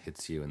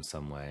hits you in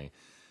some way,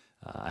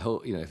 I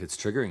hope, if it's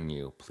triggering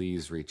you,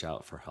 please reach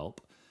out for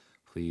help.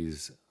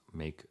 Please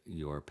make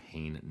your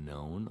pain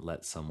known.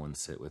 Let someone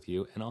sit with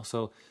you. And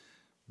also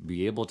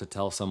be able to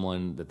tell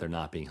someone that they're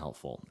not being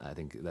helpful. I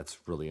think that's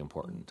really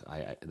important.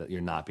 That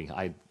you're not being,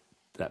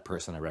 that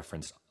person I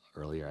referenced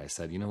earlier, I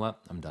said, you know what?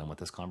 I'm done with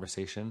this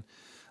conversation.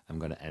 I'm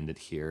going to end it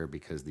here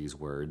because these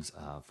words,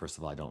 first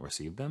of all, I don't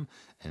receive them.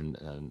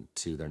 And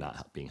two, they're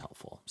not being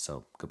helpful.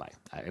 So goodbye.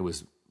 It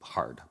was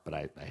hard, but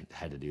I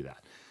had to do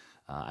that.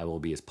 I will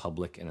be as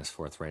public and as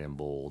forthright and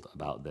bold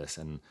about this.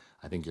 And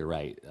I think you're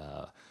right.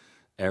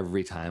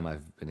 Every time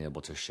I've been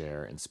able to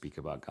share and speak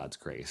about God's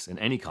grace in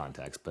any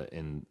context, but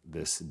in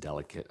this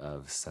delicate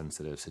of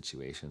sensitive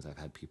situations, I've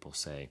had people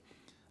say,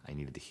 I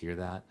needed to hear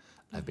that.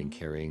 I've been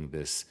carrying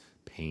this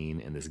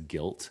pain and this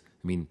guilt.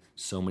 I mean,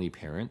 so many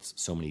parents,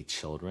 so many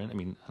children. I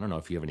mean, I don't know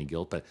if you have any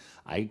guilt, but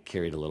I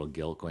carried a little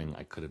guilt going,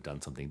 I could have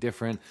done something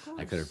different.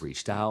 I could have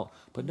reached out,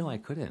 but no, I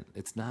couldn't.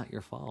 It's not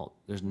your fault.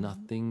 There's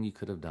nothing you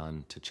could have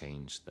done to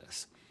change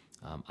this.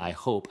 I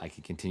hope I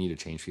can continue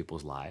to change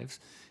people's lives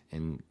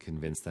and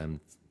convince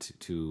them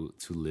to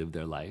live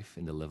their life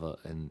and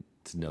and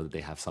to know that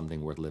they have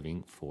something worth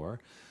living for.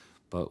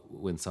 But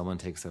when someone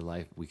takes their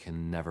life, we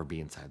can never be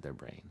inside their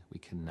brain. We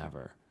can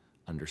never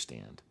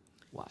understand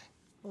why.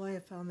 Well, I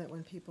have found that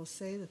when people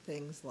say the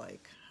things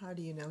like, how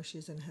do you know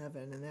she's in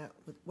heaven, and that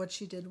what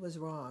she did was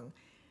wrong,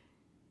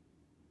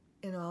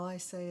 and all I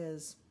say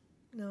is,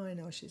 no, I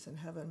know she's in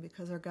heaven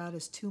because our God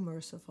is too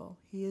merciful.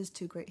 He is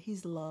too great.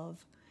 He's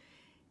love.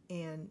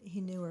 And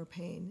he knew her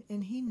pain,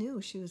 and he knew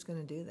she was going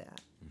to do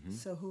that. Mm-hmm.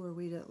 So who are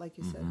we to, like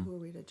you said, who are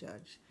we to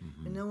judge?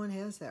 Mm-hmm. And no one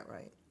has that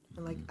right.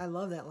 And like, I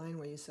love that line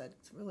where you said,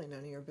 it's really none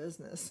of your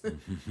business.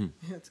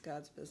 It's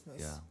God's business.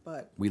 Yeah.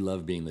 But we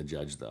love being the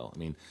judge, though. I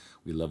mean,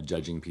 we love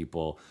judging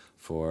people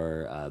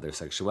for their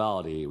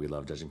sexuality. We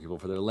love judging people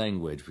for their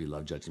language. We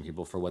love judging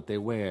people for what they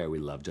wear. We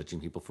love judging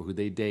people for who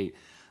they date.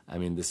 I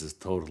mean, this is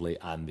totally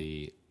on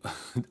the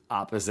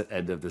opposite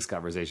end of this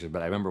conversation.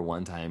 But I remember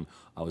one time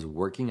I was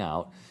working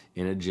out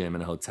in a gym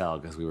in a hotel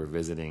because we were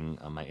visiting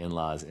my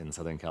in-laws in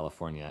Southern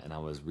California, and I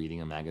was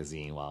reading a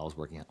magazine while I was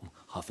working out,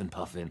 huffing,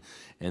 puffing,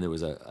 and there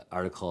was an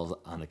article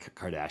on the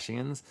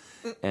Kardashians,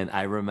 and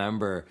I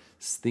remember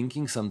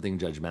thinking something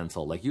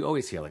judgmental. Like you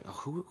always hear, like,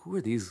 oh, who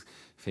are these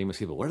famous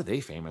people? What are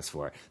they famous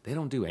for? They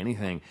don't do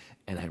anything.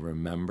 And I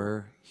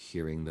remember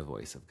hearing the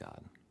voice of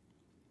God.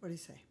 what do you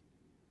say?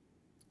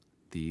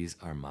 These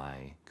are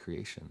my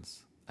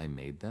creations. I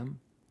made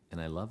them,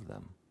 and I love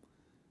them.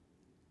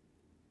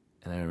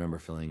 And I remember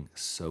feeling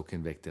so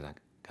convicted.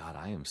 God,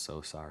 I am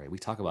so sorry. We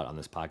talk about on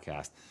this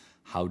podcast,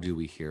 how do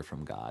we hear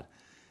from God?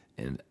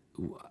 And,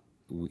 you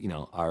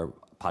know, our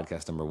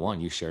podcast number 1,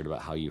 you shared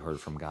about how you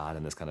heard from God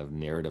and this kind of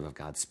narrative of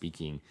God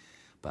speaking.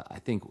 But I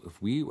think if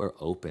we were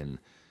open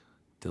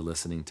to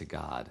listening to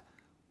God,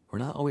 we're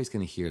not always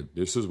going to hear,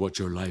 this is what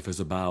your life is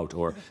about,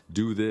 or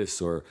do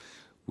this, or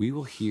we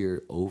will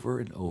hear over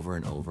and over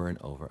and over and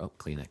over. Oh,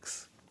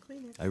 Kleenex.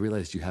 I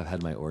realized you have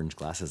had my orange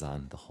glasses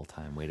on the whole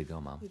time. Way to go,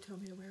 Mom. You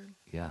told me to wear them.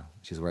 Yeah,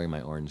 she's wearing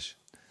my orange,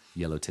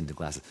 yellow tinted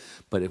glasses.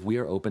 But if we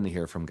are open to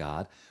hear from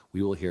God,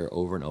 we will hear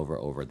over and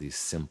over these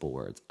simple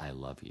words. I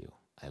love you.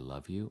 I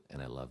love you,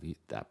 and I love you,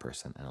 that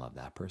person, and I love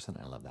that person,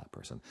 and I love that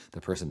person.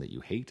 The person that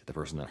you hate, the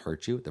person that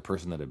hurt you, the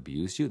person that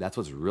abused you, that's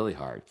what's really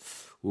hard.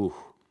 Ooh,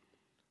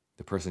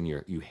 the person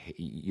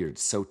you're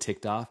so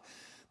ticked off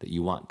that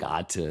you want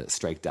God to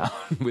strike down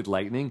with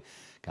lightning.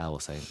 God will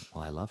say,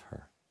 well, I love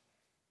her.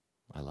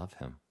 I love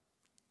him.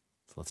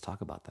 So let's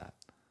talk about that.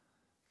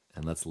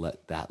 And let's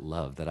let that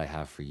love that I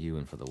have for you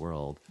and for the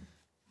world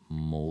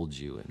mold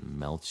you and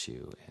melt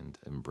you and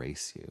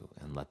embrace you,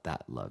 and let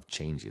that love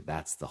change you.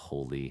 That's the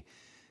holy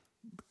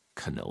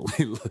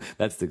cannoli.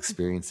 That's the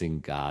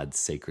experiencing God's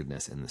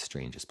sacredness in the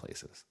strangest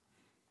places.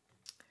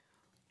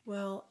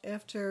 Well,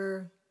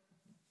 after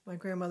my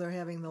grandmother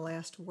having the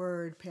last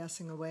word,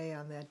 passing away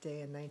on that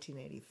day in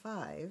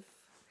 1985,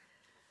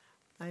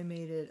 I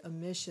made it a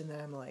mission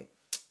that I'm like,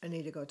 I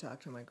need to go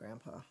talk to my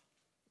grandpa.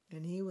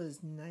 And he was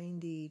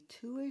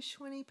 92-ish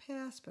when he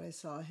passed, but I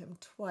saw him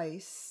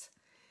twice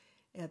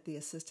at the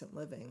assisted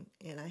living,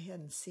 and I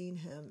hadn't seen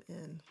him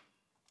in,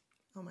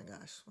 oh my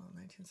gosh,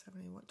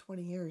 1971,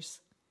 20 years.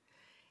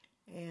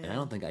 And I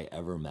don't think I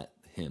ever met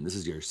him. This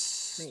is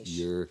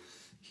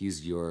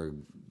he's your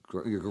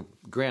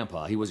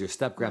grandpa. He was your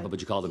step grandpa, but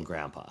you called him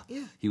grandpa.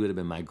 Yeah. He would have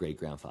been my great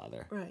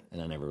grandfather. Right.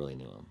 And I never really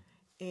knew him.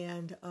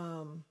 And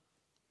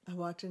I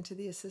walked into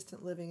the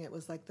assisted living. It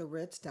was like the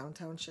Ritz,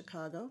 downtown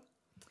Chicago.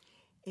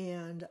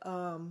 And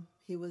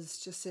he was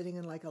just sitting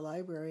in like a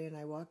library, and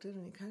I walked in,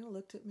 and he kind of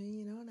looked at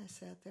me, and I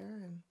sat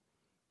there, and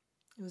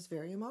it was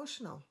very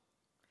emotional.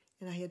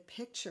 And I had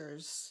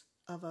pictures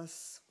of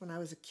us when I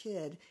was a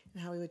kid,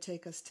 and how he would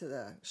take us to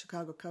the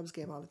Chicago Cubs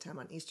game all the time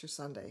on Easter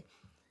Sunday,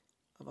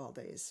 of all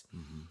days.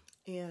 Mm-hmm.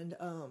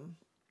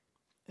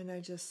 And I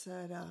just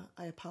said,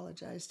 I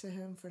apologized to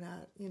him for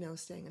not,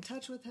 staying in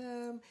touch with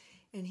him.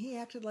 And he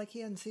acted like he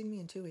hadn't seen me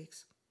in 2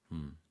 weeks.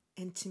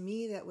 And to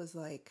me, that was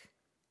like,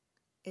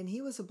 and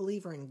he was a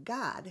believer in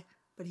God,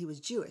 but he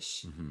was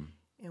Jewish. Mm-hmm.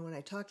 And when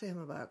I talked to him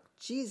about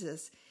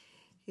Jesus,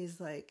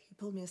 he's like, he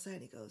pulled me aside.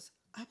 He goes,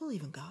 I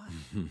believe in God.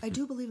 I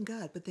do believe in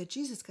God, but that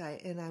Jesus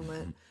guy. And I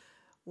went,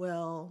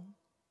 well,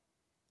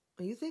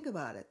 Well, you think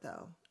about it,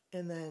 though.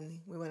 And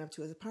then we went up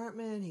to his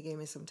apartment. He gave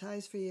me some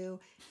ties for you.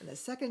 And the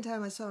second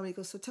time I saw him, he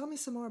goes, so tell me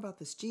some more about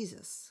this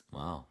Jesus.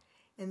 Wow.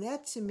 And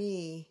that to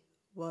me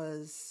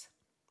was,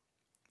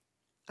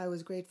 I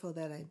was grateful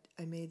that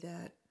I made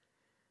that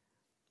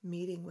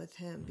meeting with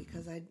him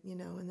because and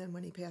then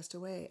when he passed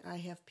away, I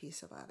have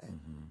peace about it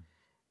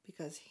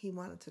because he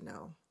wanted to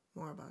know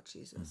more about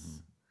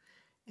Jesus.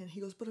 And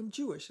he goes, but I'm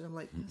Jewish. And I'm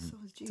like, so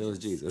is Jesus. So is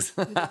Jesus.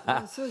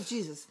 Yeah, so is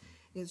Jesus.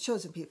 He's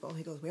chosen people. And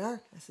he goes, we are?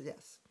 I said,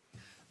 yes.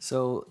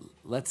 So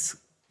let's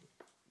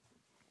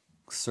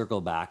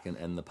circle back and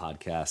end the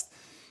podcast.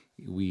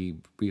 We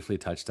briefly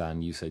touched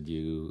on, you said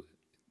you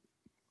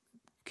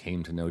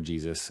came to know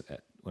Jesus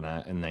in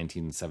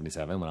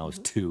 1977 when I was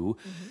 2.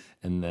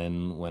 And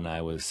then when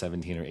I was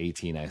 17 or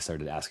 18, I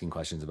started asking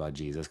questions about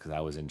Jesus because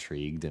I was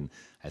intrigued. And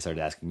I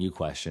started asking you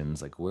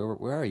questions like, where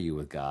are you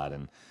with God?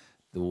 And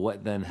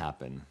what then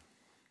happened?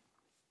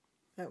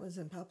 That was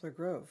in Poplar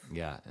Grove.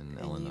 Yeah, in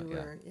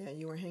Illinois.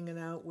 You were hanging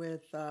out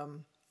with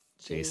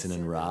Jason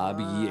and Rob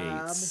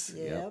Yates.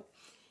 Yep.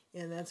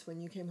 And that's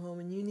when you came home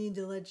and you need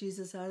to let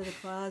Jesus out of the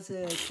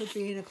closet. Quit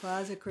being a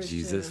closet Christian.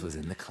 Jesus was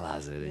in the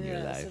closet in your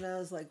life. And I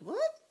was like, what?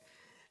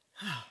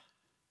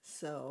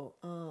 So,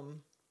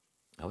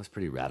 I was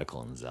pretty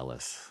radical and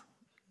zealous.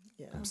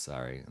 yeah. I'm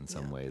sorry. In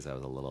some ways, I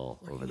was a little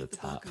over the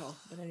top.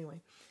 But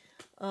anyway.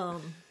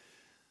 And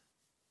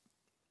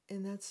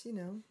that's,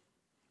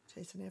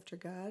 chasing after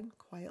God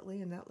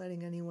quietly and not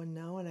letting anyone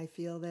know. And I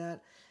feel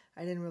that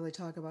I didn't really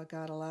talk about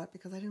God a lot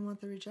because I didn't want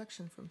the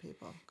rejection from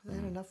people because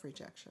I had enough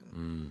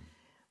rejection.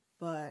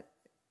 But,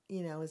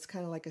 it's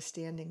kind of like a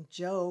standing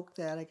joke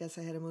that I guess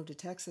I had to move to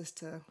Texas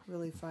to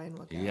really find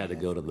what God You had to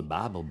go to the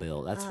Bible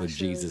Belt. That's where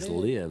Jesus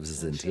lives,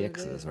 is in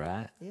Texas,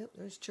 right? Yep,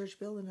 there's church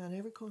building on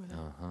every corner.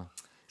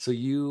 So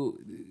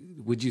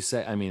would you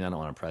say, I don't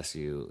want to press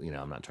you,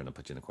 I'm not trying to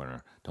put you in the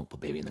corner. Don't put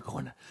baby in the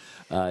corner.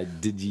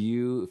 Did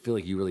you feel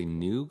like you really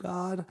knew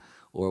God?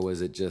 Or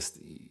was it just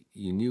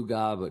you knew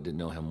God but didn't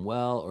know him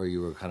well? Or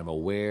you were kind of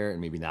aware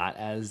and maybe not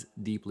as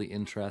deeply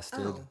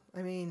interested?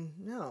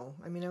 No.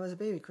 I was a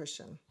baby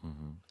Christian.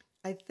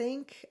 I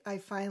think I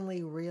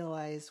finally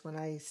realized when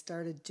I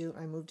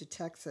I moved to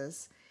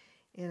Texas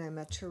and I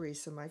met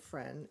Teresa, my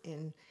friend,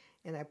 and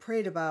I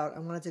prayed I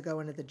wanted to go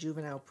into the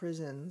juvenile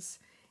prisons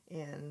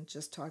and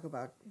just talk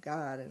about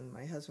God. And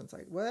my husband's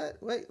like, what?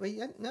 Wait,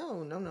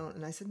 no.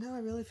 And I said, no, I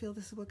really feel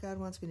this is what God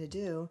wants me to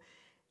do.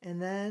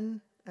 And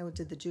then I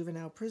did the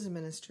juvenile prison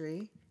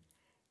ministry.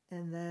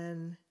 And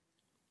then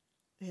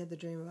I had the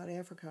dream about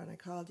Africa and I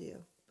called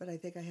you. But I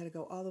think I had to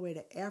go all the way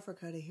to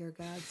Africa to hear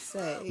God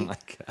say, Oh my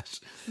gosh.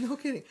 No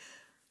kidding.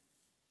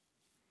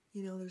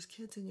 There's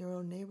kids in your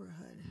own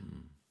neighborhood.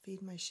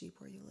 Feed my sheep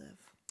where you live.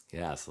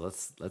 Yeah, so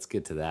let's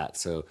get to that.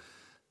 So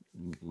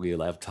we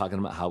love talking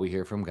about how we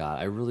hear from God.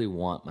 I really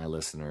want my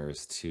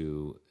listeners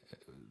to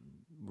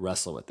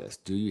wrestle with this.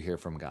 Do you hear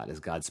from God? Is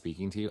God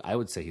speaking to you? I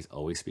would say he's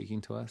always speaking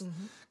to us.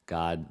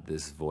 God,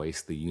 this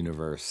voice, the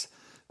universe,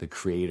 the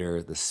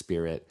creator, the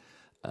spirit,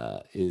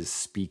 is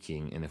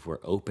speaking. And if we're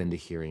open to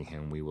hearing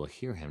him, we will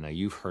hear him. Now,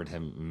 you've heard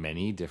him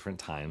many different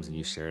times and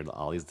you shared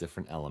all these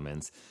different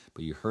elements,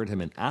 but you heard him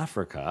in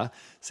Africa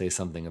say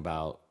something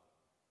about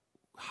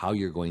how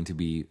you're going to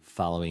be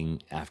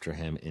following after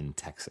him in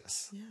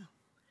Texas. Yeah.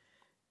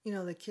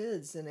 The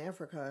kids in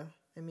Africa,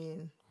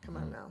 come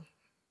on now.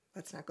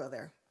 Let's not go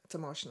there. It's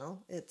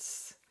emotional.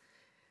 It's,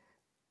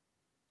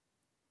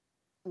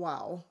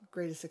 wow,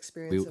 greatest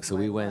experience of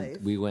my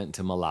life. We went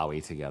to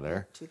Malawi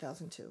together.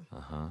 2002.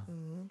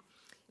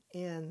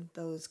 And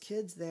those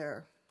kids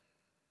there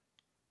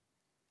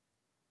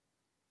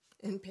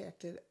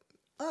impacted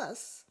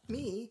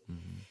me,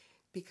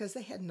 because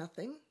they had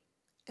nothing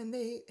and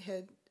they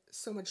had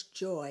so much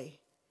joy.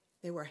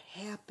 They were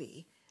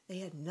happy. They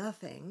had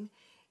nothing.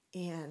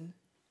 And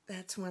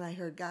that's when I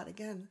heard God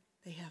again.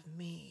 They have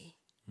me.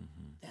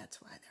 That's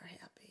why they're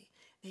happy.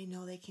 They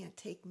know they can't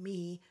take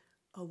me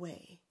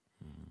away.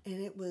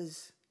 And it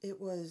was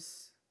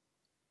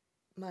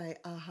my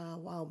aha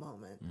wow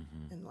moment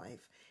in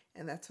life.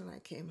 And that's when I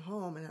came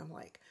home and I'm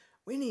like,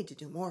 we need to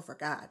do more for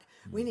God.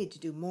 We need to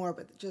do more.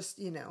 But just,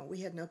 we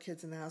had no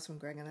kids in the house when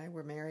Greg and I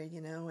were married,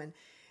 and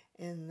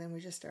then we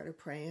just started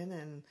praying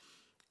and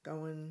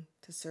going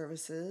to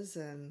services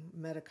and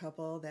met a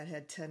couple that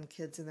had 10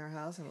 kids in their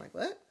house. I'm like,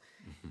 what?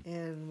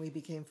 And we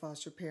became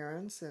foster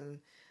parents and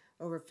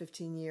over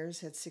 15 years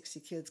had 60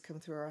 kids come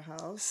through our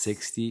house.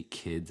 60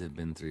 kids have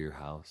been through your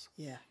house?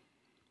 Yeah.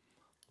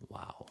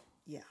 Wow.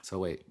 Yeah. So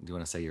wait, do you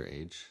want to say your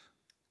age?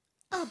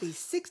 I'll be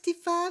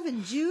 65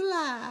 in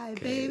July,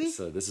 baby.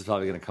 So this is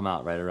probably going to come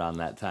out right around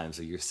that time.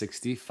 So you're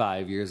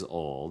 65 years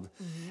old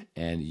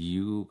and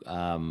you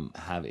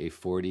have a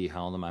 40,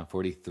 how old am I? I'm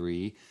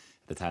 43.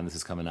 At the time this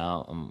is coming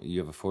out, you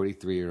have a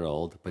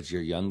 43-year-old, but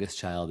your youngest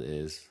child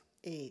is?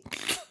 8.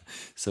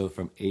 So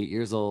from 8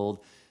 years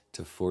old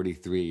to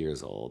 43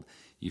 years old,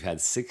 you've had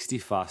 60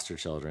 foster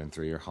children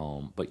through your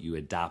home, but you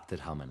adopted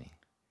how many?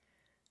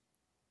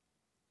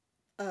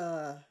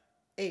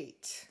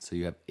 8. So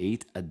you have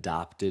 8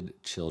 adopted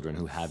children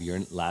who have your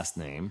last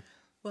name.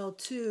 Well,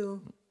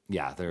 2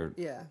 Yeah, they're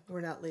Yeah,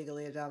 we're not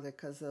legally adopted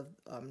because of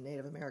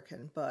Native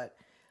American, but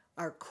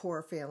our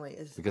core family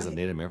is because of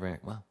Native American.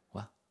 Well,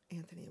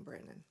 Anthony and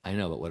Brandon. I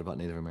know, but what about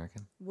Native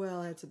American?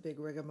 Well, it's a big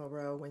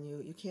rigmarole when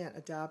you can't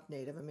adopt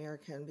Native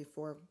American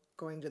before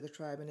going to the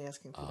tribe and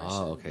asking permission.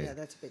 Oh, okay. Yeah,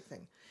 that's a big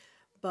thing.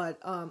 But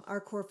our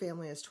core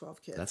family is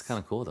 12 kids. That's kind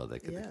of cool, though. They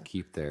could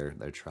keep their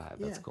tribe.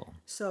 That's Yeah. cool.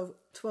 So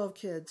 12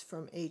 kids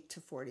from 8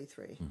 to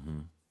 43.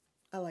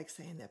 I like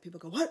saying that. People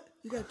go, what?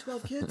 You got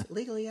 12 kids?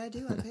 Legally, I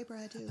do. On paper,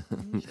 I do.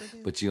 Sure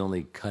do. But you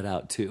only cut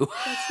out 2.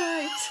 That's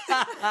right.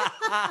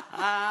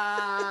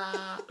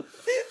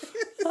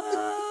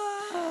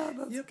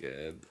 That's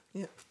good.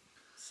 Yep.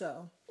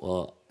 So,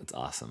 Well, it's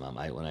awesome.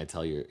 When I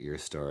tell your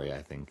story,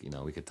 I think,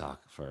 we could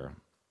talk for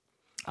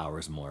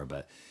hours more,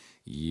 but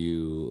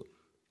you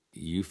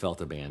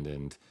felt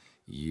abandoned.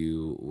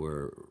 You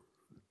were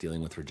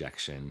dealing with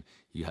rejection.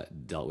 You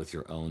dealt with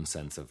your own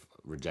sense of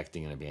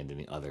rejecting and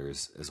abandoning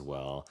others as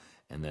well.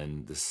 And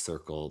then the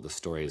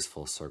story is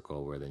full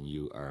circle where then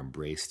you are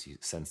embraced, you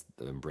sense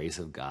the embrace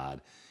of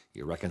God.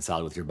 You're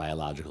reconciled with your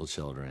biological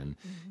children.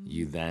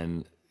 You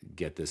then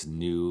get the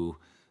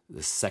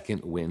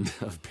second wind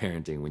of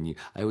parenting.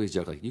 I always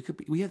joke, like,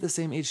 we have the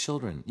same age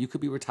children. You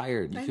could be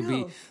retired. You could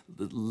be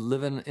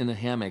living in a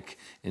hammock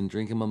and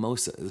drinking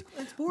mimosas.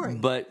 That's boring.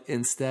 But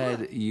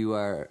instead, you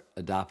are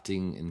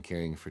adopting and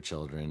caring for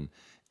children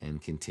and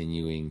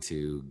continuing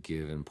to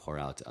give and pour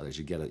out to others.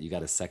 You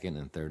got a second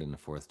and third and a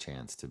fourth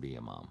chance to be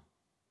a mom.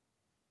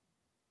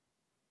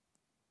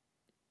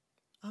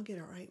 I'll get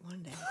it right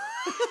one day.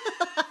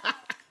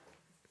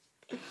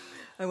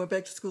 I went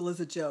back to school as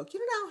a joke. You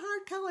know how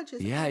hard college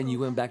is. Yeah, and you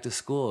went back to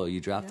school. You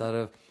dropped out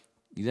of.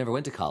 You never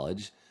went to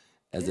college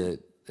as a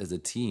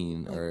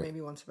teen, or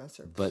maybe one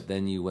semester. But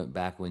then you went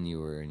back when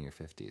you were in your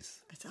 50s.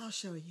 I'll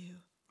show you.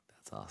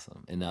 That's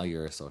awesome. And now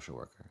you're a social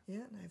worker. Yeah,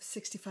 and I have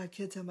 65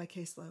 kids on my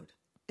caseload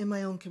in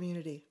my own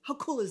community. How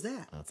cool is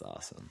that? That's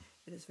awesome.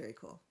 It is very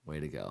cool. Way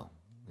to go.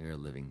 You're a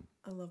living.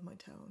 I love my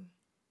town.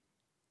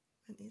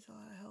 It needs a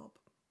lot of help.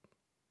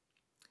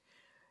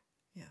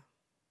 Yeah.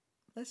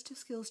 Let's do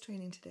skills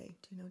training today.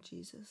 Do you know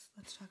Jesus?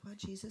 Let's talk about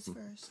Jesus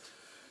first.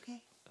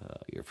 Okay.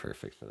 You're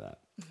perfect for that.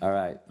 All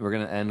right. We're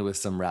going to end with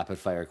some rapid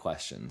fire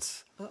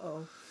questions.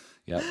 Uh-oh.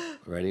 Yep.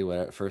 Ready?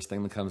 First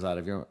thing that comes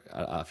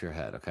off your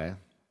head, okay?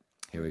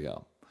 Here we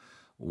go.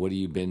 What are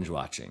you binge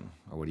watching,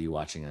 or what are you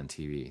watching on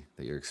TV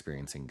that you're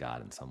experiencing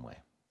God in some way?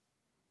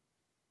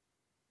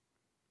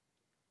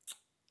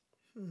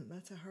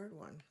 That's a hard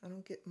one. I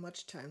don't get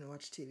much time to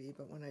watch TV,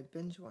 but when I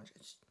binge watch,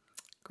 it's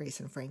Grace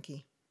and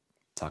Frankie.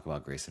 Talk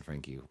about Grace and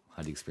Frankie.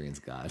 How do you experience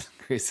God?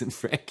 Grace and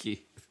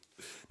Frankie.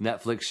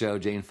 Netflix show,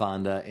 Jane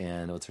Fonda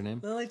and what's her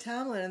name? Lily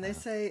Tomlin. And they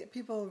say,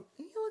 people,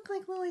 you look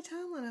like Lily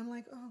Tomlin. I'm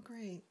like, oh,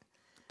 great.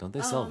 Don't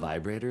they sell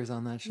vibrators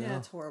on that show? Yeah,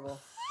 it's horrible.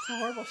 It's a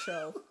horrible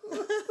show.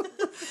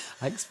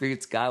 I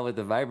experienced God with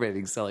the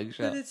vibrating selling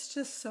show. But it's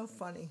just so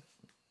funny.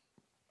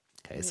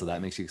 Okay, so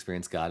that makes you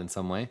experience God in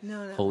some way?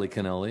 No. Holy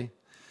cannoli.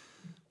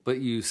 But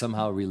you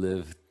somehow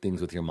relive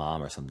things with your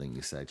mom or something,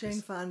 you said.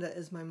 Jane Fonda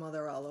is my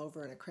mother all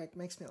over, and it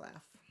makes me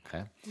laugh.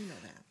 Okay. You know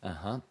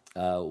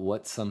that.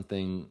 What's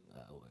something,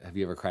 have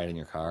you ever cried in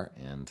your car?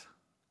 And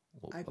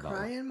I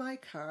cry in my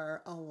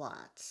car a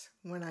lot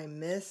when I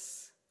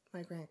miss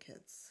my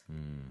grandkids.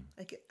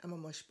 I'm a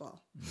mush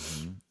ball.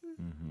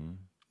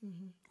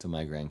 So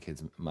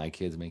my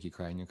kids make you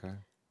cry in your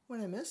car?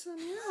 When I miss them,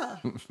 yeah.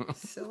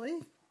 Silly.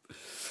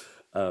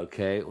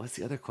 Okay. What's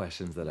the other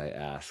questions that I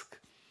ask?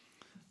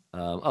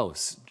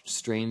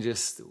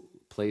 Strangest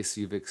place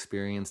you've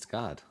experienced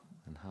God,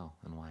 and how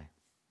and why?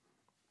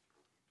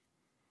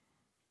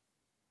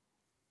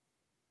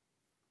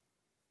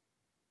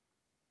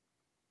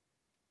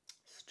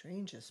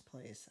 Strangest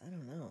place? I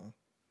don't know.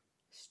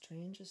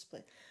 Strangest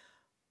place?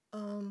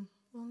 Well,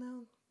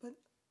 no, but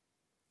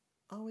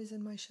always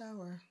in my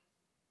shower.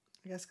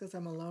 I guess because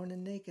I'm alone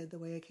and naked the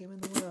way I came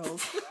in the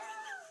world.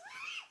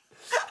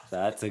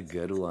 That's a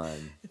good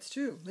one. It's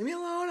true. Leave me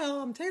alone.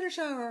 I'm taking a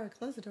shower.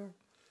 Close the door.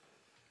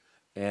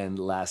 And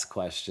last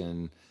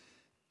question,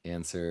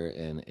 answer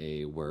in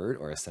a word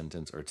or a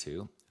sentence or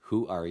two.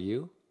 Who are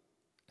you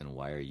and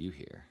why are you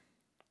here?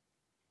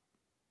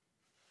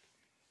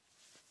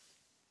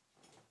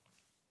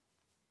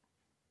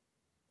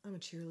 I'm a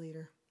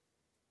cheerleader.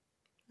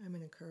 I'm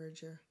an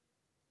encourager.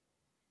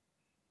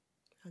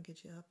 I'll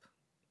get you up.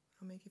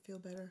 I'll make you feel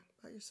better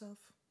about yourself.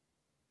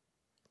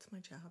 It's my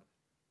job.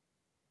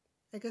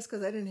 I guess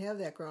because I didn't have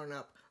that growing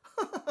up.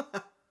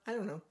 I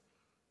don't know.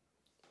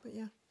 But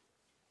yeah.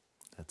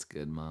 That's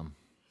good, Mom.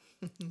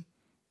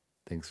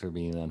 Thanks for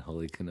being on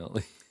Holy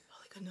Cannoli.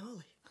 Holy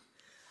cannoli.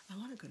 I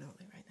want a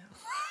cannoli right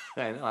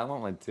now. I know, I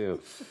want one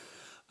too.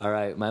 All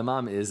right, my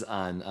mom is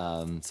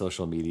on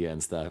social media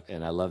and stuff,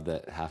 and I love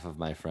that half of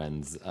my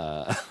friends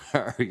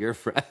are your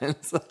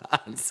friends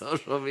on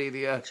social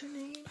media. What's your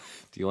name?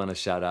 Do you want to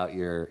shout out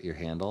your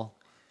handle?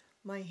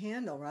 My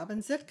handle,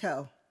 Robin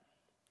Zitko.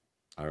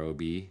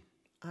 ROB.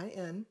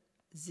 INZITKO.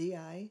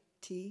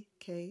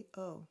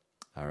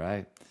 All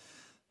right.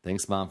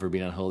 Thanks, Mom, for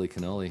being on Holy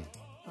Cannoli.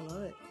 I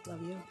love it.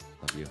 Love you.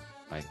 Love you.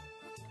 Bye.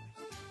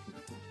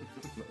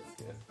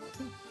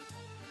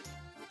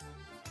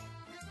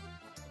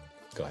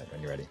 Go ahead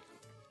when you're ready.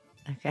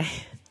 Okay.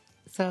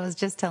 So I was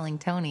just telling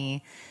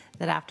Tony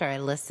that after I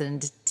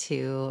listened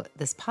to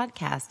this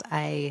podcast,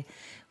 I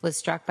was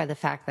struck by the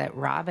fact that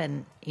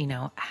Robin,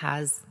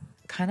 has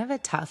kind of a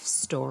tough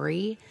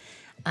story.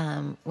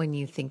 When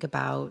you think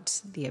about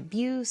the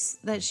abuse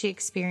that she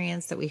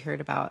experienced that we heard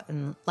about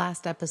in the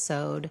last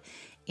episode,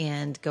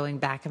 and going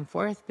back and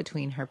forth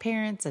between her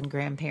parents and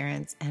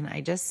grandparents. And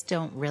I just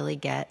don't really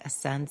get a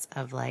sense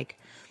of like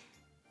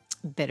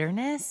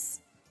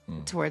bitterness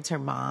towards her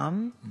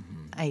mom.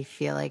 I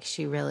feel like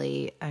she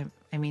really,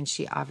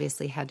 she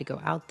obviously had to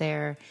go out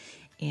there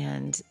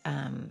and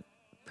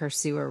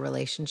pursue a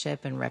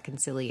relationship and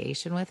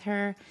reconciliation with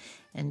her.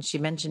 And she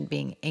mentioned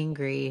being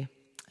angry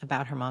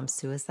about her mom's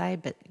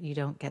suicide, but you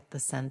don't get the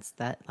sense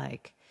that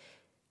like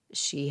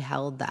she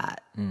held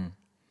that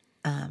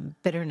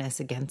bitterness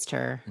against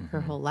her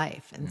whole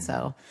life. And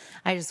so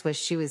I just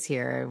wish she was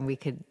here and we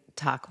could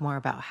talk more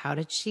about how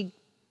did she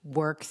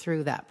work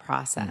through that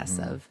process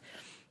of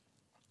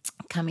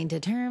coming to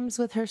terms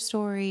with her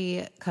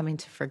story, coming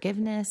to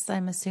forgiveness,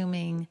 I'm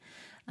assuming,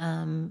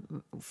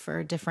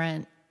 for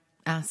different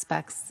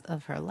aspects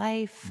of her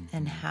life,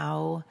 and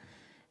how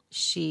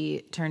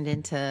she turned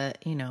into,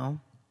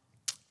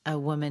 a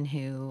woman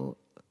who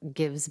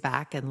gives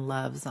back and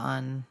loves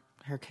on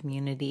her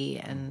community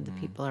and the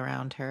people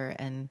around her,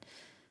 and,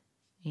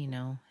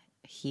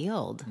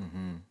 healed.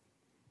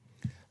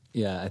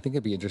 Yeah, I think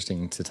it'd be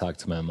interesting to talk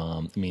to my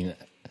mom.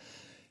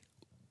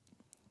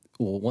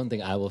 Well, one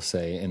thing I will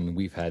say, and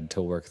we've had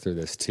to work through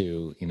this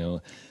too,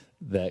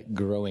 that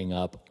growing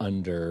up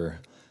under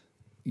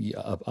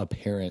a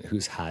parent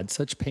who's had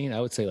such pain, I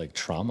would say like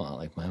trauma,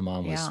 like my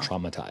mom was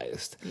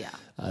traumatized. Yeah.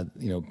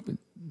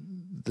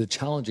 The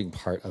challenging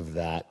part of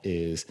that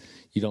is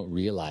you don't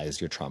realize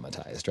you're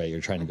traumatized, right?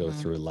 You're trying to go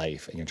through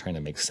life and you're trying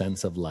to make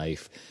sense of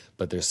life,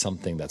 but there's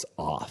something that's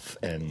off.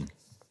 And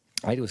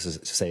I was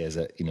to say as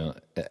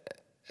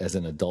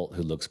an adult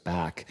who looks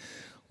back,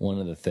 one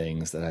of the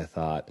things that I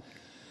thought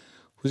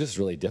was just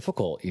really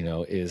difficult,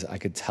 is I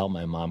could tell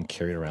my mom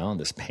carried around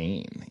this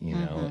pain,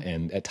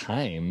 and at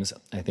times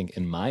I think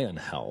in my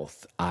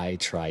unhealth, I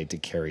tried to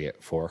carry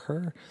it for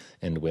her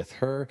and with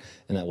her,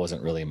 and that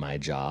wasn't really my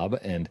job.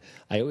 And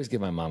I always give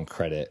my mom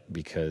credit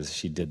because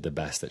she did the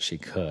best that she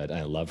could.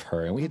 I love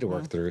her, and we had to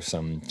work through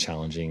some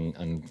challenging,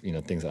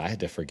 things that I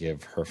had to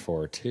forgive her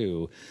for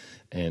too.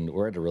 And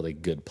we're at a really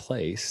good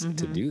place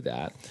to do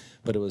that.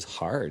 But it was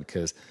hard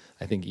because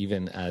I think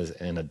even as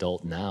an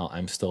adult now,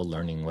 I'm still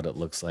learning what it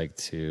looks like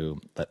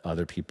to let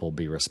other people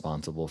be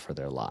responsible for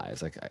their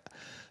lives. Like,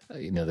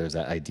 there's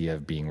that idea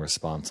of being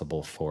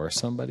responsible for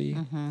somebody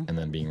and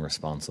then being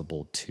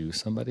responsible to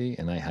somebody.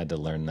 And I had to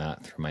learn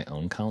that through my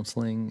own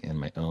counseling and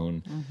my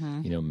own,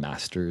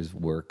 master's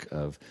work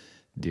of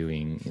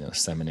doing,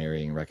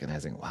 seminary and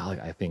recognizing, wow,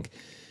 I think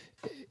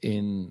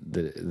in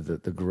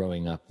the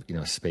growing up,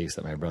 space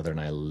that my brother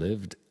and I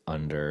lived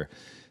under,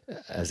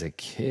 as a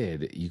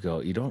kid, you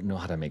don't know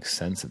how to make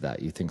sense of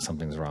that. You think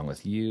something's wrong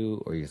with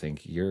you, or you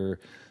think you're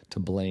to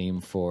blame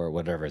for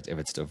whatever, if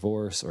it's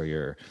divorce or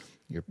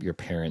your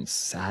parents'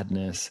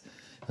 sadness.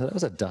 That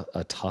was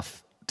a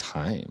tough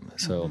time.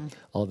 So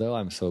although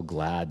I'm so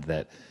glad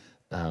that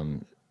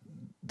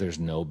there's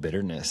no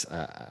bitterness,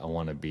 I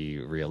want to be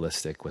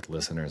realistic with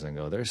listeners and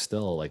go, there's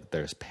still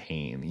there's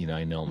pain.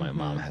 I know my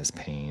mom has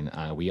pain.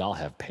 We all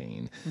have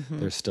pain.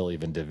 There's still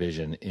even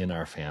division in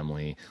our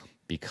family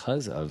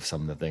because of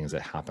some of the things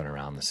that happen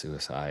around the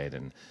suicide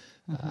and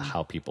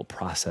how people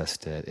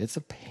processed it. It's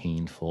a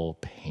painful,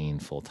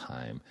 painful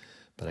time,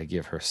 but I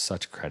give her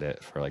such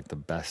credit for the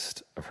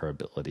best of her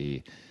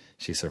ability.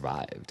 She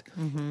survived,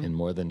 and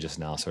more than just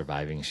now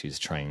surviving, she's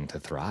trying to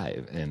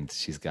thrive, and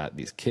she's got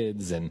these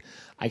kids, and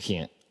I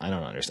don't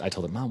understand. I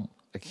told her, Mom,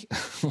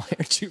 why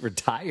aren't you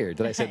retired?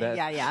 Did I say that?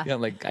 Yeah. I'm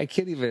like, I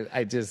can't even,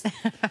 I just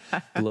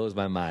blows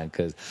my mind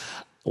because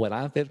when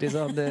I'm 50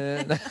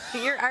 something,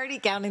 you're already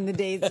counting the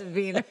days of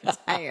being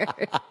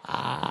retired.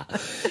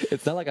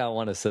 It's not like I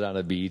want to sit on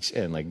a beach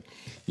and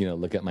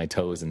look at my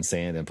toes in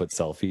sand and put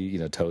toe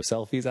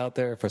selfies out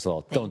there. First of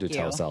all, don't do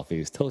toe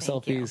selfies.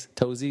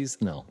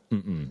 Toesies. No.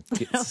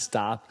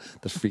 Stop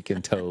the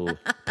freaking toe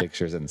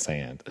pictures in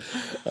sand.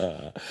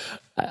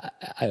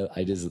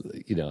 I just,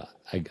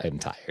 I'm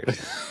tired.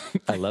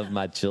 I love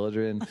my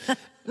children.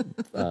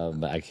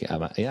 But I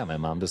can't, my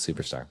mom's a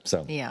superstar.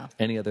 So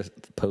any other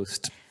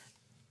post?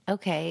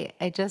 Okay.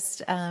 I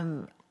just,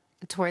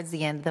 towards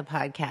the end of the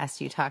podcast,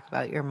 you talk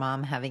about your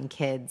mom having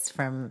kids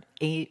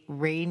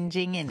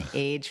ranging in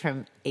age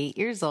from 8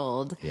 years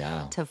old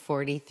to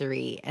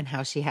 43, and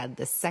how she had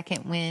the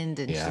second wind,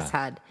 and she's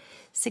had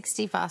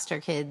 60 foster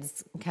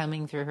kids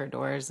coming through her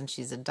doors, and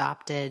she's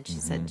adopted. She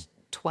said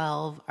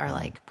 12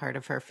 are part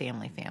of her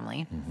family.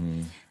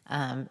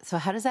 So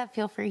how does that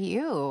feel for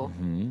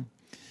you?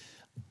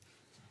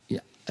 Yeah,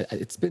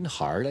 it's been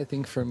hard, I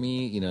think, for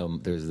me.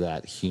 There's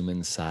that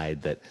human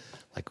side that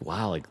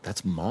wow,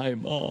 that's my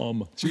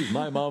mom. She was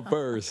my mom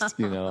first.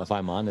 If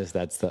I'm honest,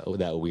 that's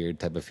that weird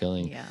type of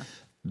feeling. Yeah.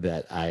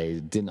 that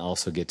I didn't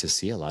also get to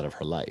see a lot of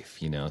her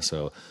life, you know?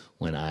 So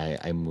when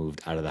I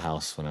moved out of the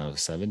house when I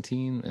was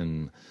 17,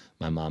 and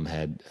my mom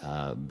had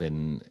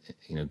been,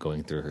 you know,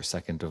 going through her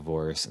second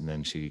divorce, and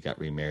then she got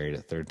remarried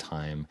a third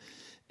time.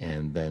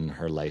 And then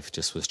her life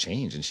just was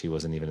changed, and she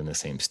wasn't even in the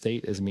same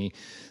state as me.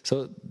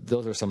 So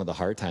those are some of the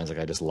hard times. Like,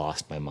 I just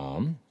lost my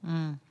mom.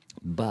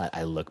 But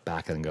I look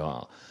back and go,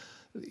 oh,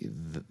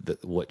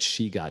 what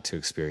she got to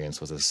experience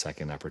was a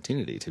second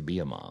opportunity to be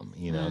a mom,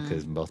 you know,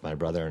 because both my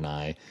brother and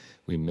I,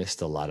 we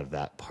missed a lot of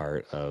that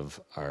part of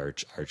our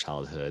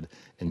childhood,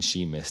 and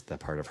she missed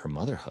that part of her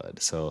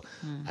motherhood. So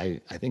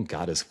I think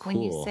God is cool.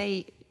 When you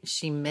say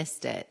she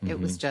missed it, it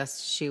was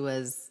just she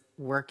was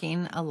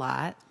working a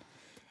lot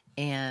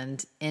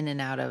and in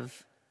and out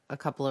of a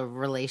couple of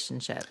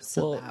relationships.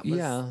 So well,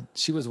 yeah,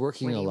 she was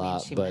working a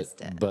lot,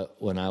 but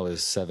when I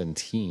was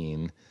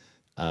 17,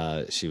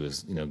 she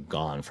was, you know,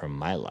 gone from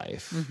my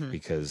life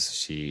because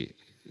she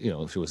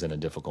was in a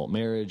difficult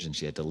marriage and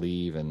she had to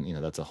leave. And, you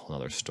know, that's a whole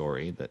other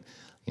story that,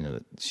 you know,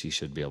 that she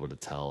should be able to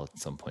tell at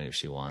some point if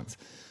she wants.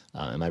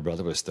 And my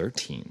brother was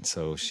 13,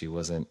 so she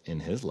wasn't in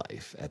his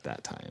life at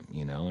that time,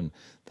 you know, and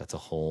that's a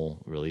whole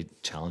really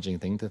challenging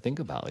thing to think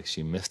about. Like,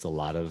 she missed a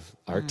lot of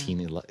our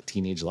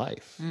teenage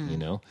life, you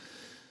know,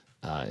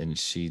 and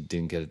she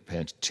didn't get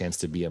a chance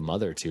to be a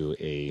mother to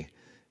a,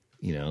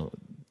 you know,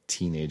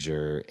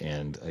 teenager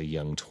and a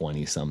young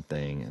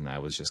 20-something. And I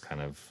was just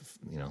kind of,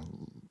 you know,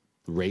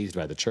 raised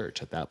by the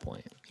church at that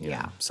point. You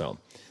know? So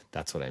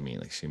that's what I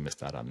mean. Like, she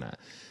missed out on that.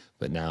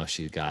 But now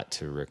she got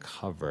to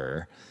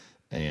recover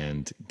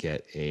and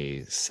get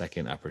a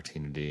second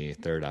opportunity,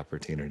 third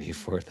opportunity,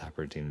 fourth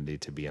opportunity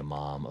to be a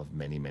mom of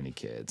many, many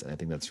kids. And I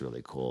think that's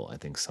really cool. I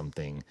think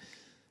something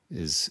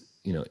is,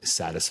 you know,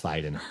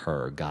 satisfied in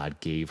her. God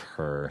gave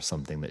her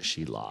something that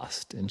she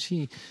lost. And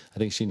I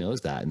think she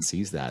knows that and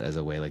sees that as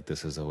a way, like,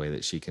 this is a way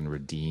that she can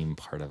redeem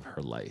part of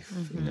her life.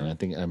 You know, I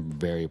think I'm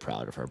very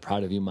proud of her.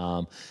 Proud of you,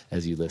 Mom,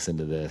 as you listen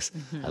to this.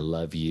 I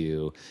love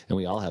you. And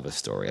we all have a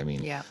story. I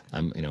mean,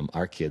 you know,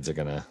 our kids are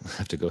going to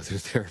have to go through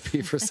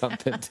therapy for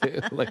something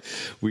too. Like,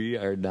 we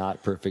are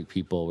not perfect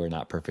people. We're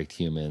not perfect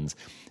humans.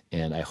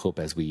 And I hope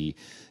as we,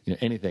 you know,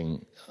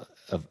 anything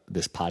of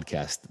this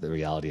podcast, the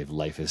reality of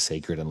life is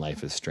sacred and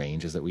life is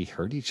strange, is that we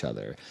hurt each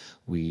other.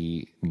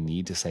 We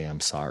need to say, I'm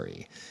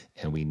sorry.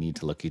 And we need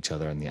to look each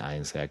other in the eye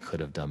and say, I could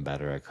have done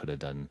better. I could have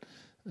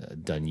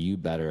done you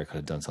better. I could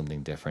have done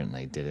something different, and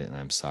I did it, and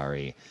I'm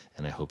sorry.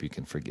 And I hope you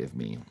can forgive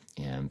me.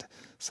 And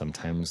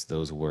sometimes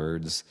those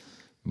words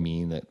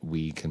mean that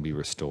we can be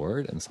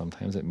restored, and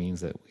sometimes it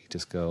means that we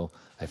just go,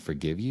 I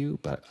forgive you,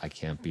 but I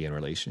can't be in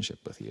relationship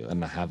with you.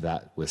 And I have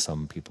that with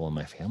some people in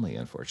my family.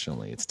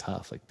 Unfortunately, it's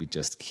tough. Like, we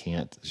just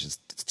can't. It's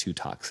too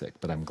toxic.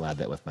 But I'm glad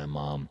that with my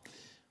mom,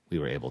 we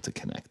were able to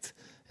connect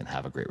and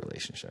have a great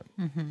relationship.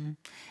 And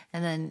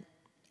then,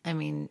 I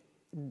mean,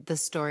 the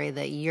story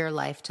that your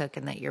life took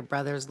and that your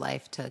brother's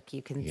life took,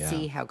 you can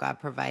see how God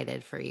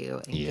provided for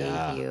you and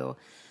gave you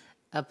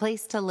a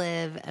place to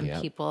live and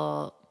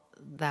people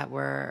that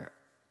were,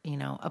 you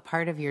know, a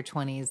part of your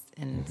 20s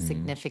in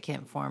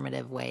significant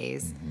formative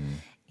ways.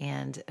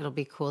 And it'll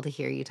be cool to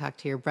hear you talk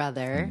to your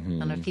brother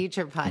on a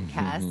future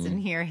podcast and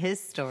hear his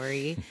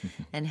story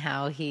and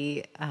how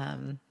he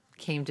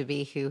came to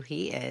be who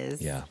he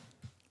is.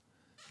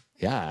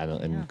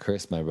 And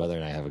Chris, my brother,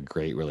 and I have a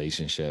great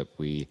relationship.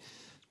 We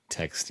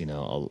text, you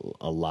know,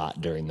 a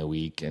lot during the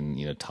week, and,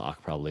 you know,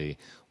 talk probably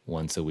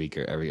once a week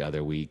or every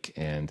other week.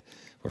 And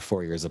we're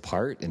 4 years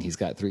apart, and he's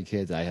got 3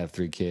 kids. I have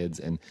 3 kids,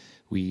 and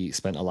we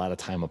spent a lot of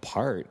time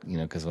apart, you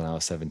know, because when I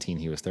was 17,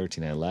 he was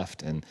 13, I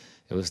left, and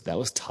that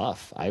was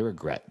tough. I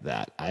regret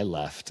that. I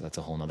left. That's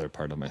a whole nother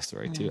part of my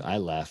story too. I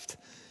left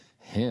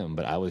him,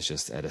 but I was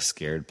just at a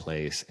scared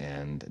place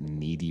and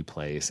needy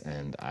place.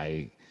 And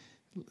I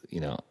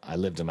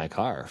lived in my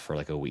car for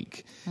like a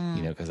week,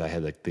 you know, because I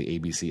had like the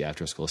ABC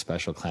after school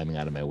special, climbing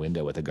out of my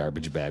window with a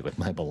garbage bag with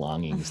my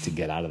belongings to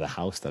get out of the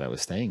house that I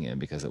was staying in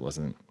because it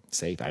wasn't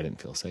safe. I didn't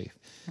feel safe,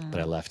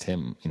 but I left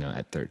him, you know,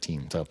 at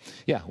 13. So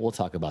yeah, we'll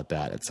talk about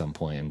that at some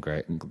point.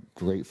 I'm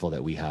grateful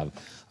that we have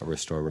a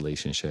restored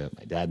relationship.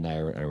 My dad and I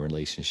are in a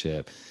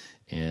relationship,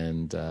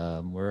 and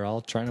we're all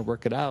trying to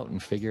work it out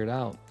and figure it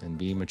out and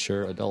be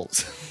mature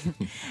adults.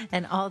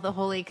 And all the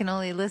Holy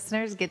Cannoli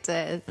listeners get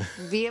to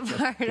be a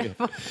part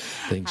of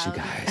Thanks, you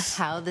guys.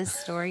 How this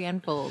story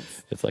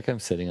unfolds. It's like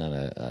I'm sitting on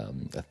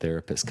a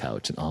therapist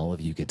couch, and all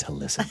of you get to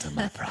listen to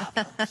my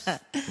problems.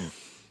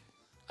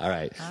 All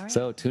right.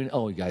 So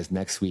you guys,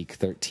 next week,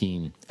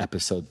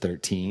 episode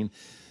 13,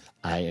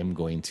 I am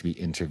going to be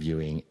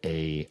interviewing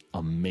a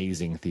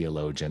amazing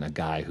theologian, a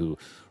guy who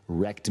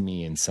wrecked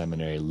me in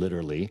seminary,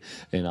 literally.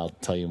 And I'll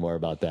tell you more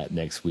about that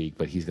next week,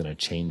 but he's going to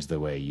change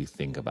the way you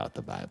think about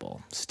the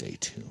Bible. Stay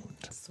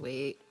tuned.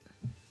 Sweet.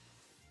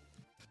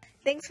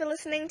 Thanks for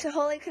listening to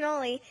Holy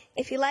Cannoli.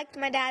 If you liked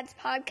my dad's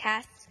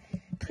podcast,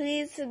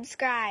 please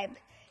subscribe,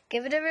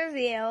 give it a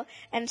review,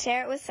 and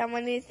share it with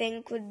someone you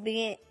think would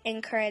be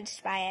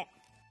encouraged by it.